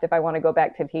get asked if I want to go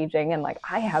back to teaching and like,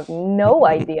 I have no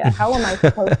idea. How am I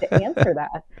supposed to answer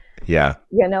that? Yeah.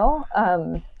 You know?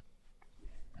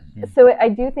 So I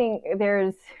do think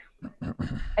there's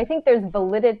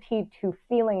validity to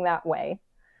feeling that way.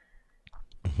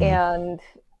 Mm-hmm. And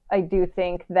I do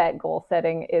think that goal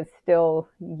setting is still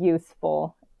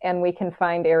useful, and we can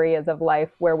find areas of life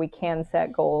where we can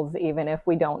set goals even if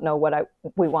we don't know what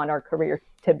we want our career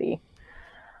to be.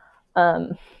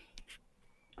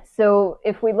 So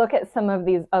if we look at some of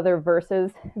these other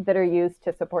verses that are used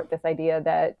to support this idea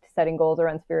that setting goals are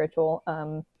unspiritual,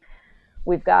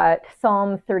 we've got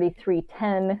Psalm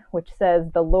 33:10, which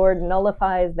says, "The Lord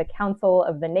nullifies the counsel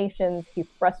of the nations. He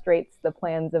frustrates the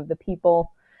plans of the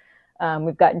people."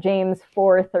 We've got James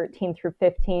 4:13 through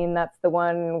 15. That's the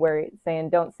one where it's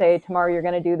saying, don't say tomorrow you're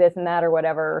going to do this and that or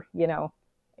whatever. You know,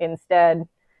 instead,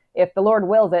 if the Lord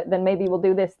wills it, then maybe we'll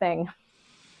do this thing.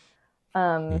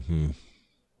 And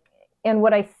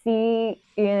what I see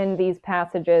in these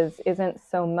passages isn't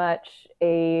so much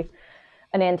an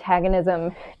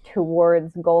antagonism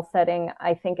towards goal setting.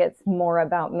 I think it's more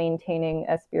about maintaining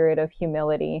a spirit of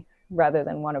humility rather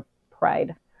than one of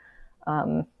pride,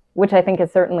 which I think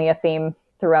is certainly a theme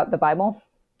throughout the Bible.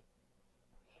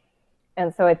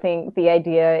 And so I think the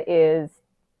idea is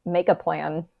make a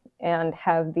plan and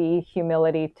have the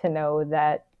humility to know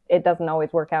that it doesn't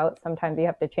always work out. Sometimes you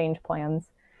have to change plans.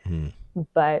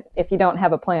 But if you don't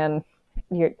have a plan,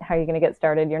 how are you going to get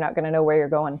started? You're not going to know where you're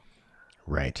going.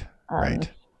 Right. Right.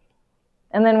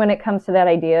 And then when it comes to that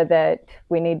idea that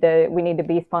we need to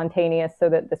be spontaneous so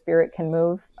that the Spirit can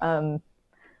move.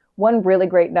 One really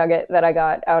great nugget that I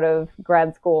got out of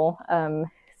grad school,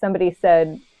 somebody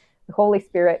said the Holy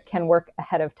Spirit can work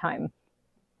ahead of time.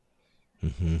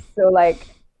 Mm-hmm. So like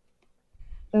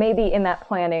maybe in that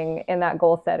planning, in that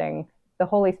goal setting, the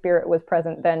Holy Spirit was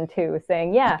present then too,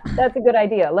 saying, yeah, that's a good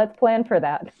idea. Let's plan for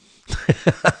that.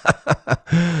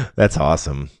 That's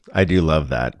awesome. I do love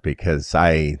that because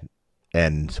I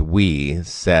and we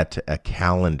set a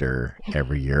calendar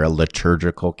every year, a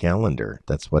liturgical calendar.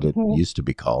 That's what it used to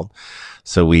be called.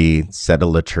 So we set a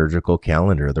liturgical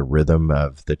calendar, the rhythm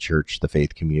of the church, the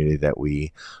faith community that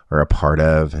we are a part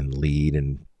of and lead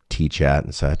and teach at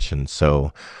and such. And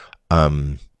so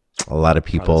a lot of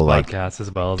people like podcasts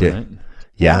as well, isn't it?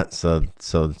 Yeah. So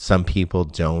some people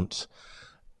don't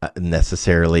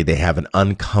necessarily, they have an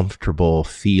uncomfortable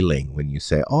feeling when you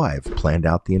say, oh, I've planned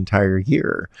out the entire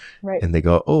year. Right. And they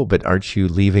go, oh, but aren't you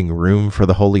leaving room for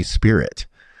the Holy Spirit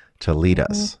to lead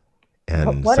us?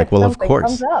 And what it's like, if well, of something course.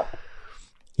 comes up?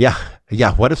 Yeah.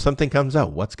 Yeah. What if something comes up?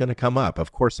 What's going to come up?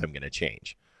 Of course I'm going to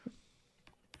change.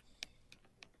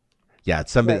 Yeah.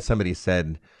 Somebody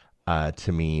said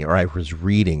to me, or I was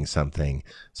reading something,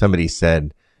 somebody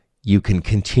said, you can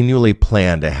continually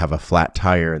plan to have a flat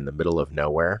tire in the middle of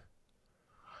nowhere,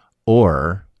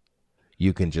 or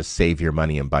you can just save your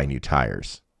money and buy new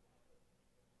tires.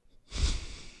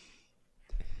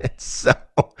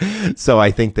 So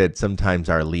I think that sometimes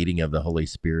our leading of the Holy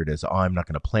Spirit is, oh, I'm not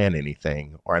going to plan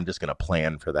anything, or I'm just going to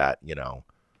plan for that,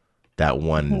 that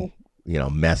one,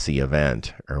 messy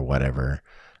event or whatever.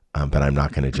 But I'm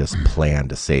not going to just plan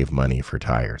to save money for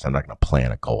tires. I'm not going to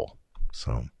plan a goal.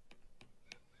 So.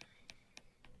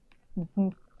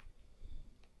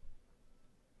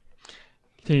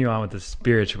 Continue on with the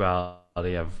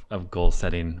spirituality of goal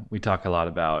setting. We talk a lot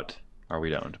about, or we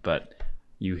don't, but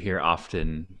you hear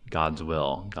often God's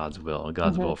will, God's will,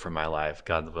 God's will for my life,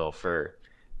 God's will for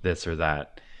this or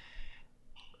that.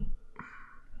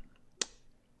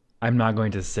 I'm not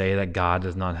going to say that God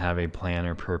does not have a plan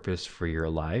or purpose for your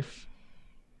life,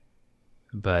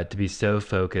 but to be so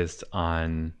focused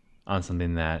on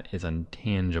something that is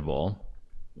intangible,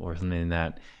 or something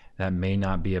that may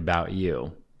not be about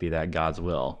you, be that God's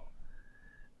will,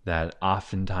 that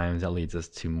oftentimes that leads us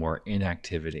to more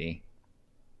inactivity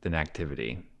than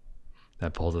activity.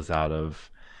 That pulls us out of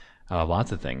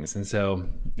lots of things. And so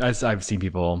as I've seen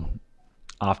people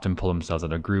often pull themselves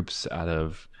out of groups, out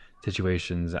of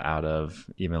situations, out of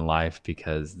even life,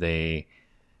 because they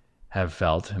have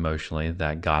felt emotionally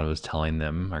that God was telling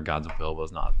them, or God's will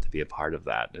was not to be a part of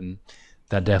that. And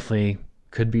that definitely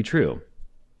could be true.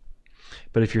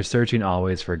 But if you're searching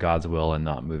always for God's will and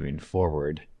not moving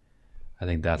forward, I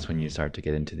think that's when you start to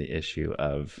get into the issue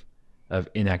of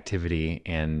inactivity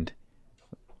and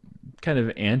kind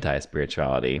of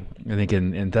anti-spirituality. I think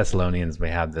in Thessalonians we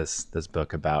have this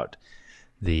book about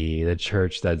the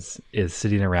church is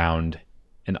sitting around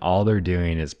and all they're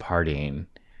doing is partying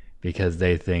because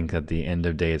they think that the end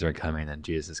of days are coming and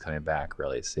Jesus is coming back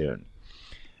really soon.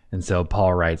 And so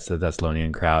Paul writes to the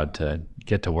Thessalonian crowd to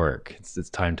get to work. It's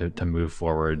time to move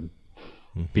forward,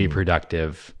 be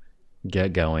productive,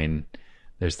 get going.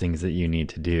 There's things that you need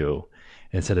to do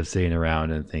instead of sitting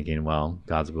around and thinking, well,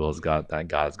 God's will is that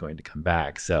God's going to come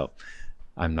back. So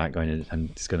I'm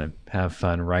just going to have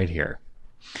fun right here.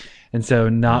 And so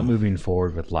not moving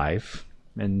forward with life.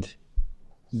 And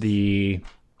there's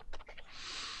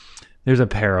a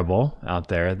parable out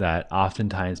there that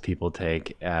oftentimes people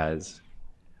take as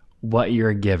what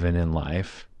you're given in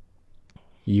life,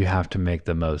 you have to make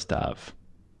the most of.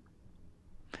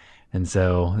 And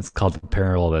so it's called the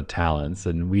parable of the talents.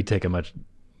 And I take a much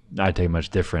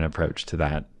different approach to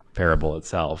that parable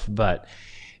itself. But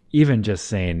even just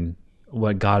saying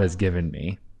what God has given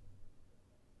me,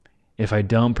 if I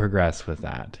don't progress with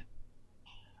that,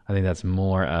 I think that's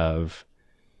more of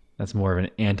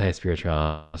an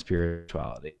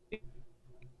anti-spirituality.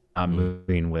 I'm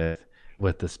moving with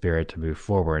the Spirit to move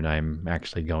forward. I'm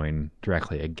actually going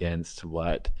directly against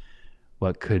what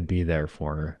could be there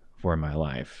for my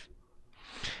life.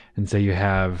 And so you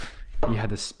have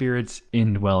the Spirit's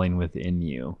indwelling within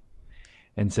you.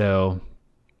 And so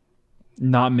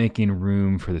not making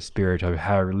room for the Spirit of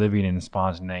how living in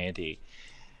spontaneity.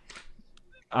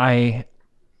 Have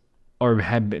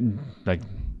been like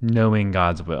knowing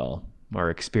God's will or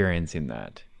experiencing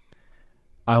that.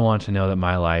 I want to know that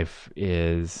my life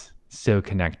is so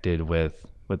connected with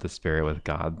the Spirit, with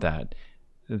God,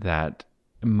 that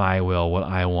my will, what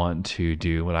I want to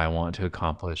do, what I want to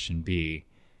accomplish and be,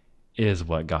 is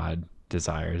what God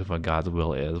desires, what God's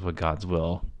will is, what God's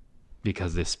will,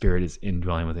 because the Spirit is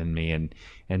indwelling within me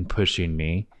and pushing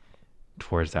me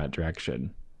towards that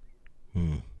direction.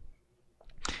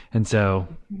 And so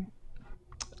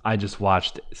I just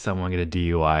watched someone get a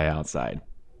DUI outside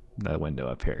the window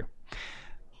up here.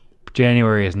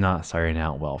 January is not starting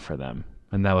out well for them.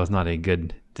 And that was not a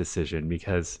good decision,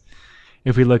 because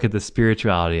if we look at the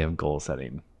spirituality of goal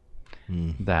setting,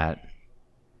 that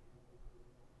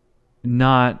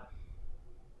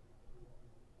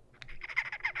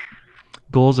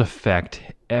goals affect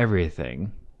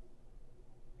everything.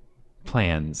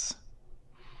 Plans,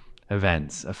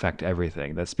 events affect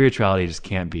everything. That spirituality just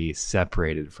can't be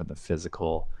separated from the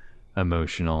physical,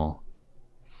 emotional,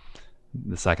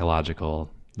 the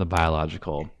psychological, the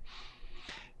biological.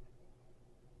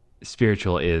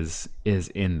 Spiritual is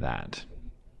in that.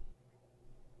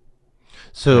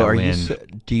 So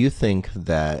do you think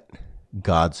that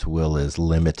God's will is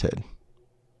limited?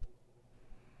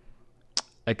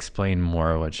 Explain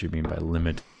more what you mean by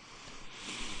limit.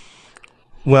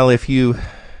 Well, you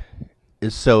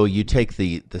take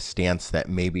the stance that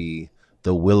maybe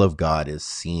the will of God is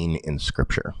seen in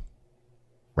Scripture,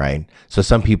 right? So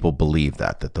some people believe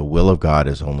that the will of God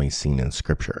is only seen in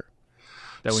Scripture.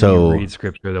 That when you read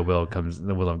Scripture, the will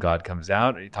of God comes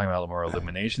out. Are you talking about more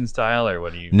illumination style, or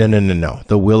what do you? No.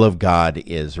 The will of God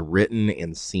is written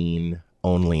and seen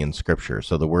only in Scripture.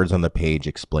 So the words on the page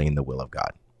explain the will of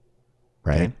God,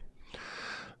 right?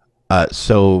 Okay.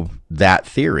 So that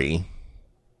theory,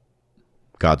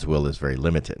 God's will is very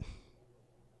limited.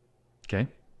 Okay.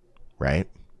 Right?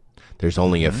 There's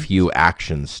only a few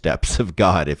action steps of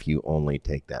God if you only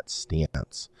take that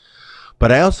stance.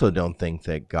 But I also don't think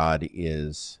that God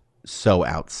is so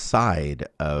outside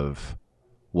of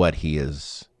what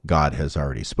God has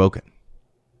already spoken.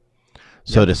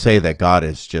 So to say that God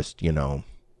is just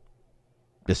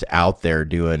out there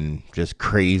doing just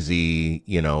crazy,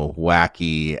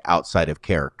 wacky, outside of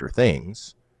character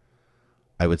things,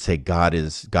 I would say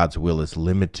God's will is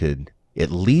limited at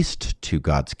least to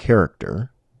God's character.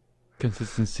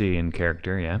 Consistency in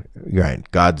character, yeah. Right.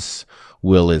 God's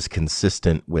will is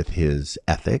consistent with his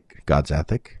ethic, God's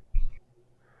ethic.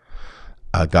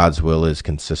 God's will is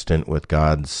consistent with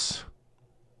God's,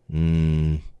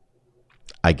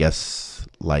 I guess,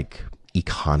 like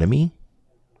economy,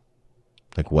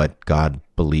 like what God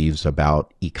believes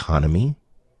about economy.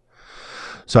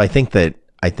 So I think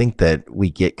that we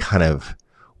get kind of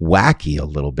wacky a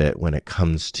little bit when it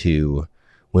comes to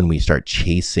when we start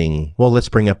chasing, well, let's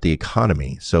bring up the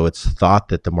economy. So it's thought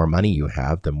that the more money you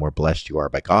have, the more blessed you are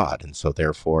by God. And so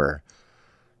therefore,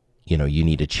 you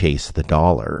need to chase the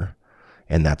dollar,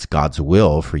 and that's God's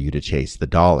will for you to chase the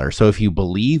dollar. So if you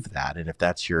believe that, and if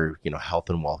that's your, health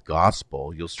and wealth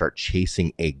gospel, you'll start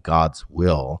chasing a God's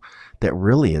will that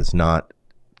really is not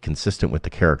consistent with the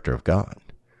character of God.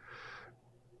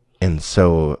 And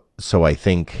so I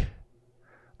think,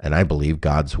 and I believe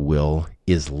God's will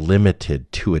is limited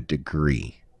to a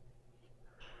degree.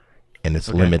 And it's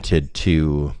limited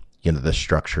to, the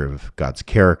structure of God's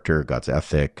character, God's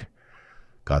ethic,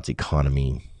 God's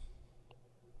economy,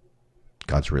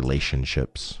 God's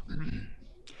relationships.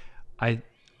 I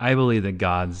believe that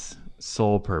God's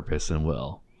sole purpose and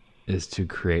will is to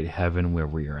create heaven where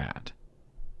we are at.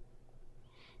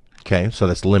 Okay, so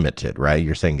that's limited, right?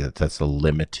 You're saying that that's a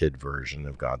limited version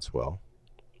of God's will.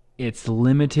 It's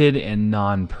limited and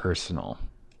non-personal.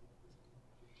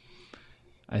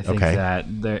 I think that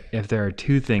if there are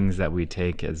two things that we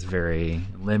take as very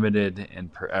limited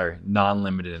or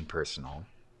non-limited and personal,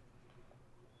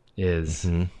 is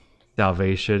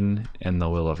salvation and the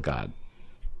will of God.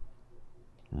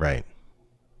 Right.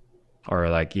 Or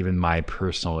like even my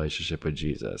personal relationship with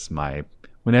Jesus.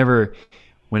 Whenever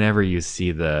you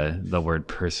see the word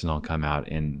personal come out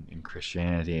in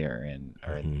Christianity or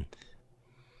in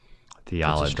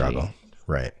theology, it's a struggle.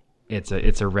 Right. It's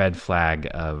a red flag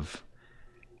of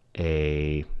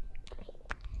a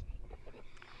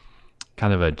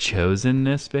kind of a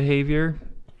chosenness behavior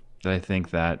that I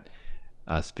think that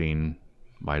us being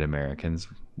white Americans,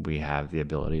 we have the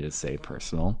ability to say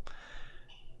personal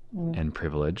and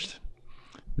privileged.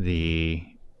 The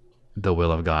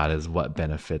will of God is what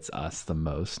benefits us the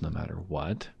most, no matter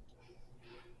what.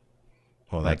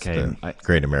 Well, that's the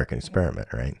great American experiment,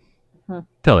 right?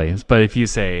 Totally. But if you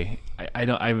say,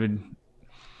 I would,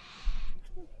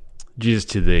 Jesus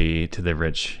to the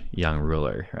rich young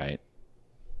ruler, right?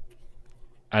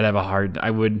 I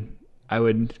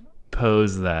would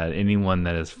pose that anyone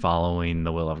that is following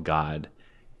the will of God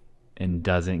and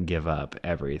doesn't give up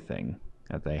everything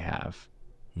that they have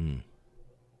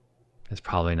is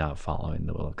probably not following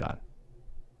the will of God.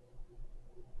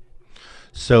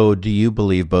 So do you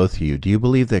believe, both of you, do you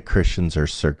believe that Christians are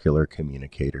circular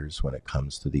communicators when it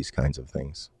comes to these kinds of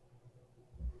things?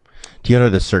 Do you know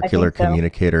what a circular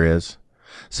communicator is?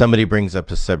 Somebody brings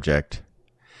up a subject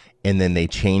and then they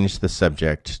change the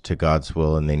subject to God's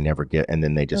will and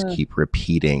then they just keep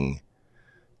repeating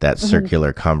that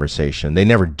circular conversation. They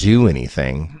never do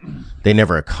anything. They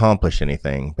never accomplish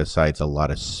anything besides a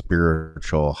lot of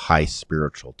high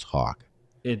spiritual talk.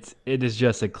 It is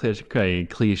just a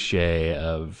cliche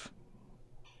of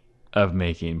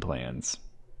making plans.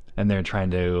 and they're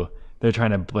trying to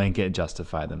blanket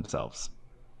justify themselves.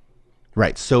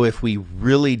 Right. So if we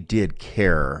really did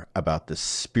care about the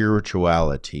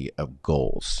spirituality of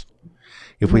goals,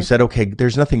 if we said, okay,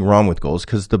 there's nothing wrong with goals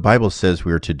because the Bible says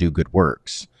we are to do good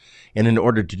works. And in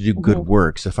order to do good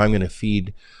works, if I'm going to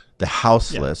feed the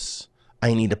houseless,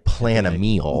 I need to plan a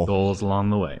meal. Goals along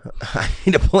the way. I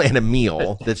need to plan a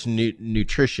meal that's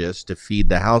nutritious to feed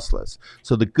the houseless.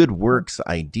 So the good works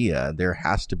idea, there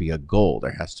has to be a goal.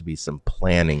 There has to be some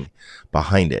planning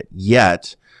behind it.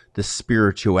 Yet the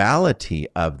spirituality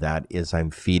of that is I'm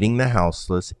feeding the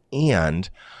houseless and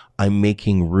I'm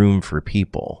making room for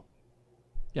people.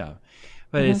 Yeah.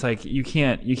 But it's like you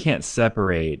can't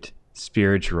separate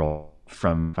spiritual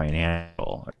from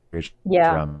financial,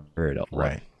 from spiritual,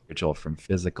 right? Spiritual from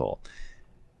physical.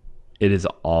 It is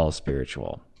all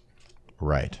spiritual.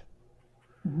 Right.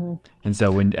 And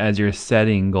so as you're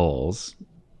setting goals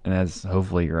and as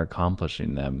hopefully you're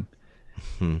accomplishing them,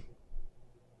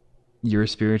 your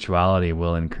spirituality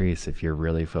will increase if you're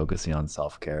really focusing on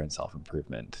self-care and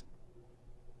self-improvement.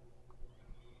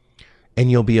 And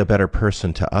you'll be a better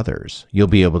person to others. You'll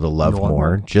be able to love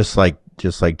more, just like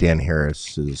Dan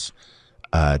Harris's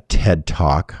TED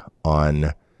Talk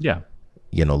on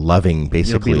loving,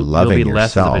 basically loving you'll be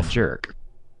yourself. Less of a jerk.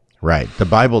 Right. The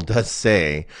Bible does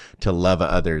say to love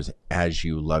others as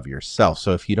you love yourself.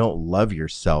 So if you don't love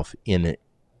yourself in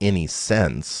any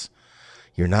sense,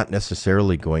 you're not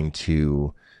necessarily going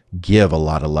to give a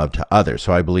lot of love to others.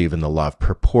 So I believe in the law of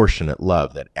proportionate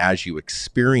love, that as you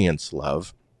experience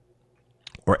love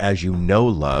or as you know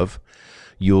love,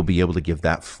 you'll be able to give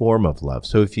that form of love.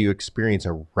 So if you experience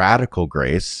a radical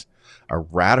grace, a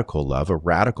radical love, a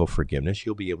radical forgiveness,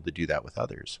 you'll be able to do that with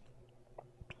others.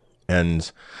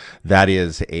 And that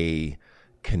is a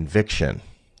conviction.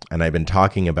 And I've been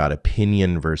talking about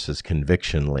opinion versus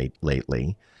conviction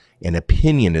lately. And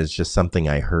opinion is just something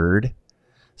I heard,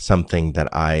 something that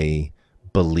I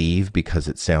believe because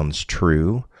it sounds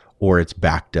true, or it's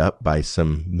backed up by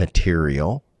some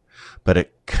material. But a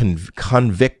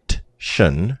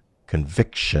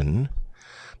conviction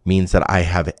means that I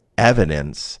have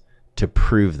evidence to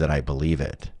prove that I believe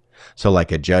it. So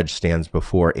like a judge stands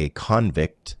before a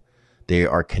convict, they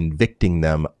are convicting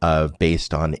them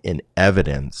based on an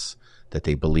evidence that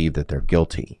they believe that they're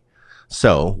guilty.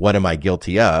 So what am I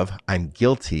guilty of? I'm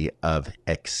guilty of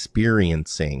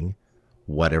experiencing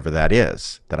whatever that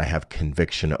is that I have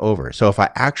conviction over. So if I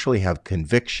actually have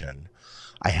conviction,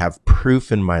 I have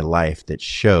proof in my life that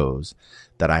shows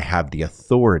that I have the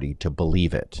authority to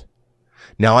believe it.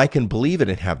 Now I can believe it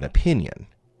and have an opinion,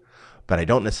 but I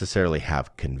don't necessarily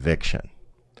have conviction.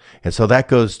 And so that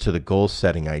goes to the goal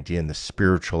setting idea, and the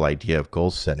spiritual idea of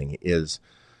goal setting is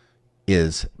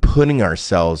putting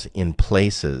ourselves in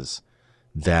places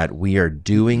that we are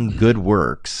doing good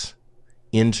works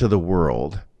into the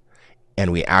world,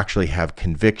 and we actually have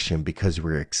conviction because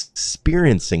we're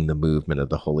experiencing the movement of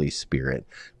the Holy Spirit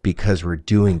because we're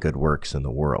doing good works in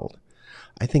the world.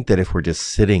 I think that if we're just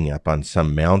sitting up on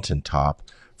some mountaintop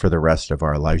for the rest of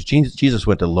our lives, Jesus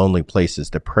went to lonely places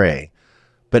to pray,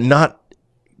 but not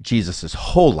Jesus's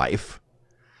whole life.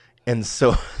 And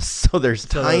so there's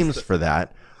times for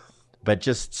that, but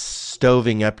just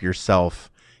stoving up yourself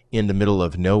in the middle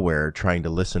of nowhere trying to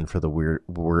listen for the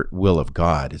will of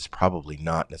God is probably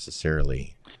not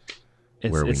necessarily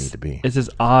where we need to be. It's this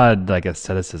odd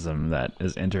asceticism that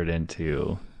is entered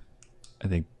into, I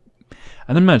think,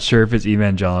 and I'm not sure if it's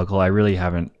evangelical. I really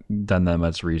haven't done that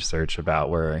much research about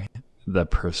where the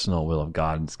personal will of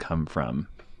God has come from.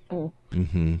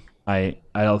 Mm-hmm. I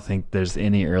don't think there's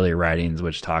any early writings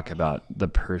which talk about the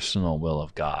personal will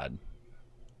of God.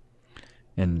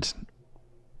 And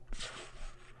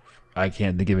I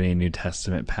can't think of any New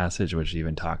Testament passage which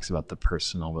even talks about the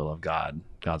personal will of God,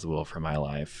 God's will for my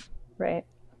life. Right.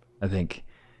 I think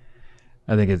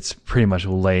it's pretty much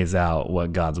lays out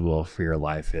what God's will for your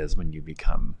life is when you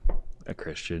become a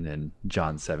Christian in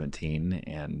John 17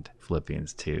 and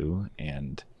Philippians 2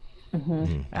 and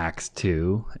Acts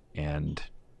 2 and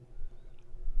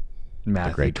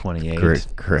Matthew 28.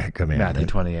 Great commandment. Matthew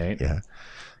 28. Yeah.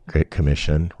 Great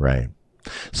Commission. Right.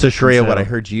 So Shreya, what I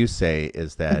heard you say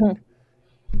is that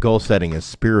goal setting is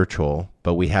spiritual,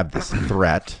 but we have this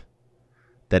threat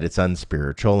that it's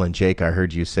unspiritual. And Jake, I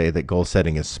heard you say that goal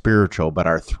setting is spiritual, but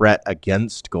our threat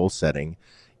against goal setting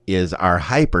is our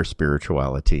hyper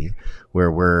spirituality,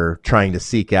 where we're trying to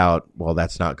seek out, well,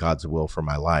 that's not God's will for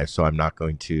my life, so I'm not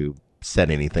going to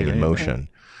set anything in motion.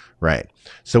 Right.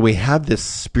 So we have this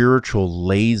spiritual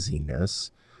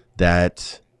laziness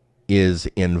that is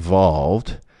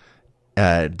involved,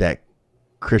 that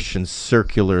Christians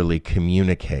circularly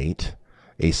communicate.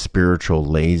 a spiritual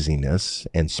laziness,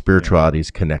 and spirituality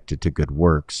is connected to good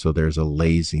works. So there's a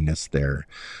laziness there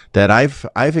that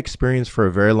I've experienced for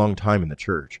a very long time in the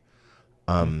church.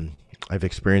 I've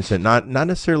experienced it not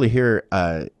necessarily here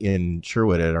in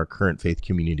Sherwood at our current faith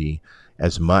community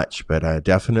as much, but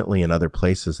definitely in other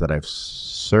places that I've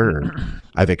served.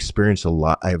 I've experienced a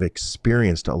lot. I've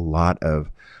experienced a lot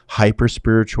of hyper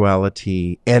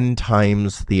spirituality, end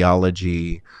times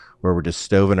theology, where we're just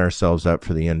stoving ourselves up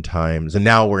for the end times. And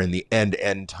now we're in the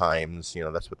end times. You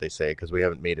know, that's what they say, because we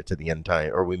haven't made it to the end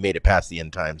time, or we made it past the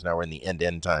end times. Now we're in the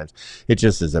end times. It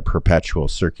just is a perpetual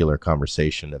circular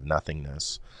conversation of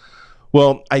nothingness.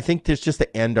 Well, I think there's just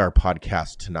to end our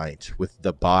podcast tonight with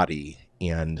the body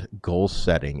and goal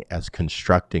setting as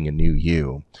constructing a new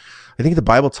you. I think the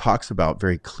Bible talks about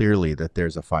very clearly that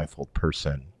there's a fivefold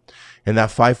person. And that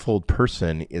fivefold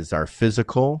person is our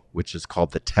physical, which is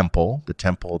called the temple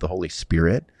of the Holy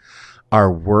Spirit.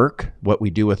 Our work, what we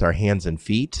do with our hands and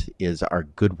feet, is our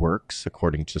good works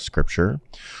according to Scripture.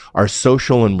 Our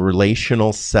social and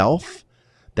relational self,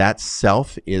 that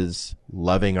self is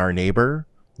loving our neighbor,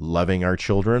 loving our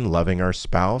children, loving our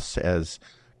spouse as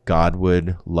God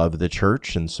would love the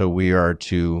church. And so we are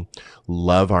to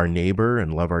love our neighbor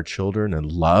and love our children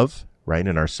and love, right,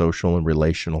 in our social and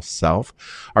relational self.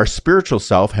 Our spiritual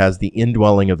self has the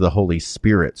indwelling of the Holy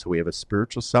Spirit. So we have a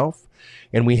spiritual self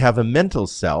and we have a mental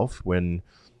self when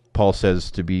Paul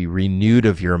says to be renewed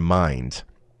of your mind.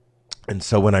 And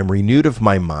so when I'm renewed of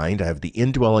my mind, I have the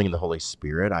indwelling of the Holy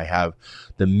Spirit. I have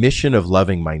the mission of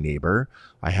loving my neighbor.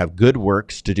 I have good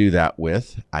works to do that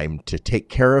with. I'm to take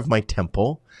care of my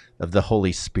temple of the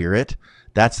Holy Spirit.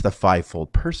 That's the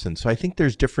fivefold person. So I think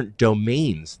there's different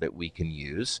domains that we can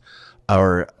use,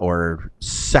 or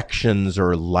sections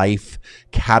or life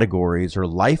categories or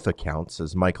life accounts,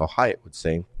 as Michael Hyatt would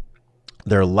say.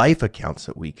 There are life accounts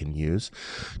that we can use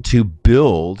to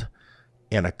build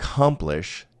and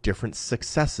accomplish different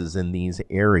successes in these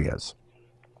areas.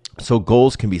 So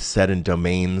goals can be set in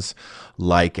domains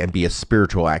like, and be a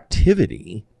spiritual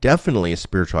activity, definitely a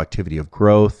spiritual activity of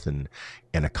growth and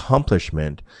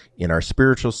accomplishment in our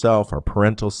spiritual self, our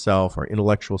parental self, our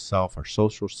intellectual self, our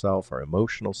social self, our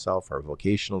emotional self, our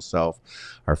vocational self,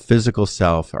 our physical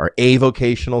self, our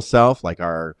avocational self, like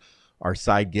our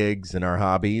side gigs and our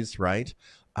hobbies, right?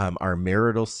 Our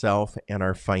marital self and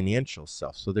our financial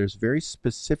self. So there's very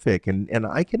specific, and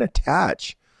I can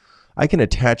attach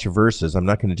verses. I'm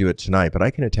not going to do it tonight, but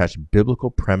I can attach biblical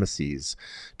premises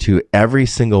to every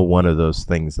single one of those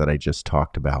things that I just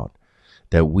talked about.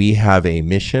 That we have a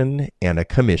mission and a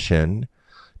commission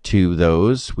to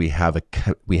those. We have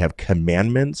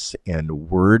commandments and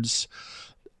words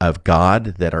of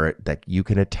God that you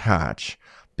can attach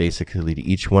basically to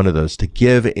each one of those to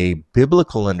give a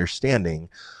biblical understanding,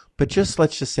 but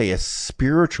let's just say a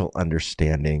spiritual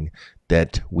understanding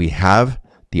that we have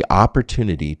the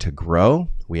opportunity to grow,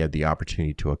 we have the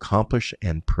opportunity to accomplish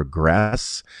and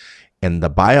progress, and the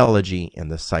biology and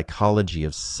the psychology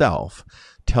of self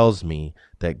tells me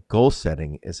that goal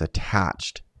setting is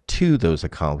attached to those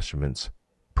accomplishments,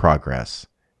 progress,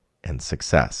 and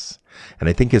success. And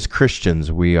I think as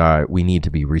Christians, we need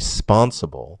to be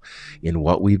responsible in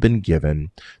what we've been given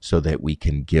so that we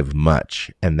can give much.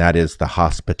 And that is the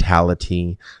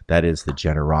hospitality, that is the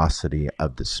generosity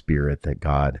of the Spirit that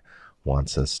God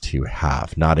wants us to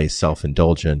have. Not a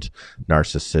self-indulgent,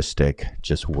 narcissistic,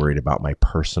 just worried about my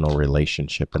personal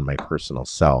relationship and my personal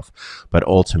self. But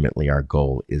ultimately, our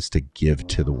goal is to give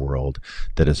to the world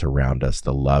that is around us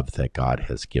the love that God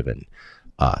has given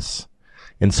us.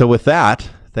 And so with that,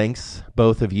 thanks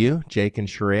both of you, Jake and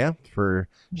Sharia, for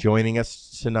joining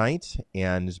us tonight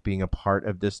and being a part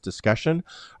of this discussion.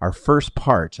 Our first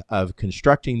part of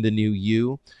constructing the new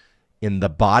you in the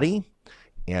body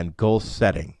and goal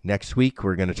setting. Next week,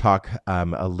 we're going to talk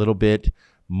a little bit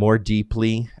more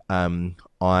deeply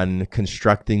on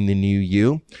constructing the new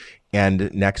you.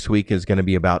 And next week is going to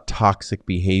be about toxic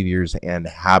behaviors and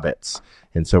habits.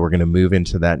 And so we're going to move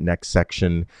into that next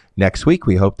section next week.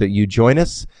 We hope that you join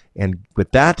us. And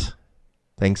with that,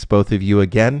 thanks both of you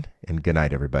again, and good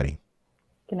night, everybody.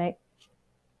 Good night.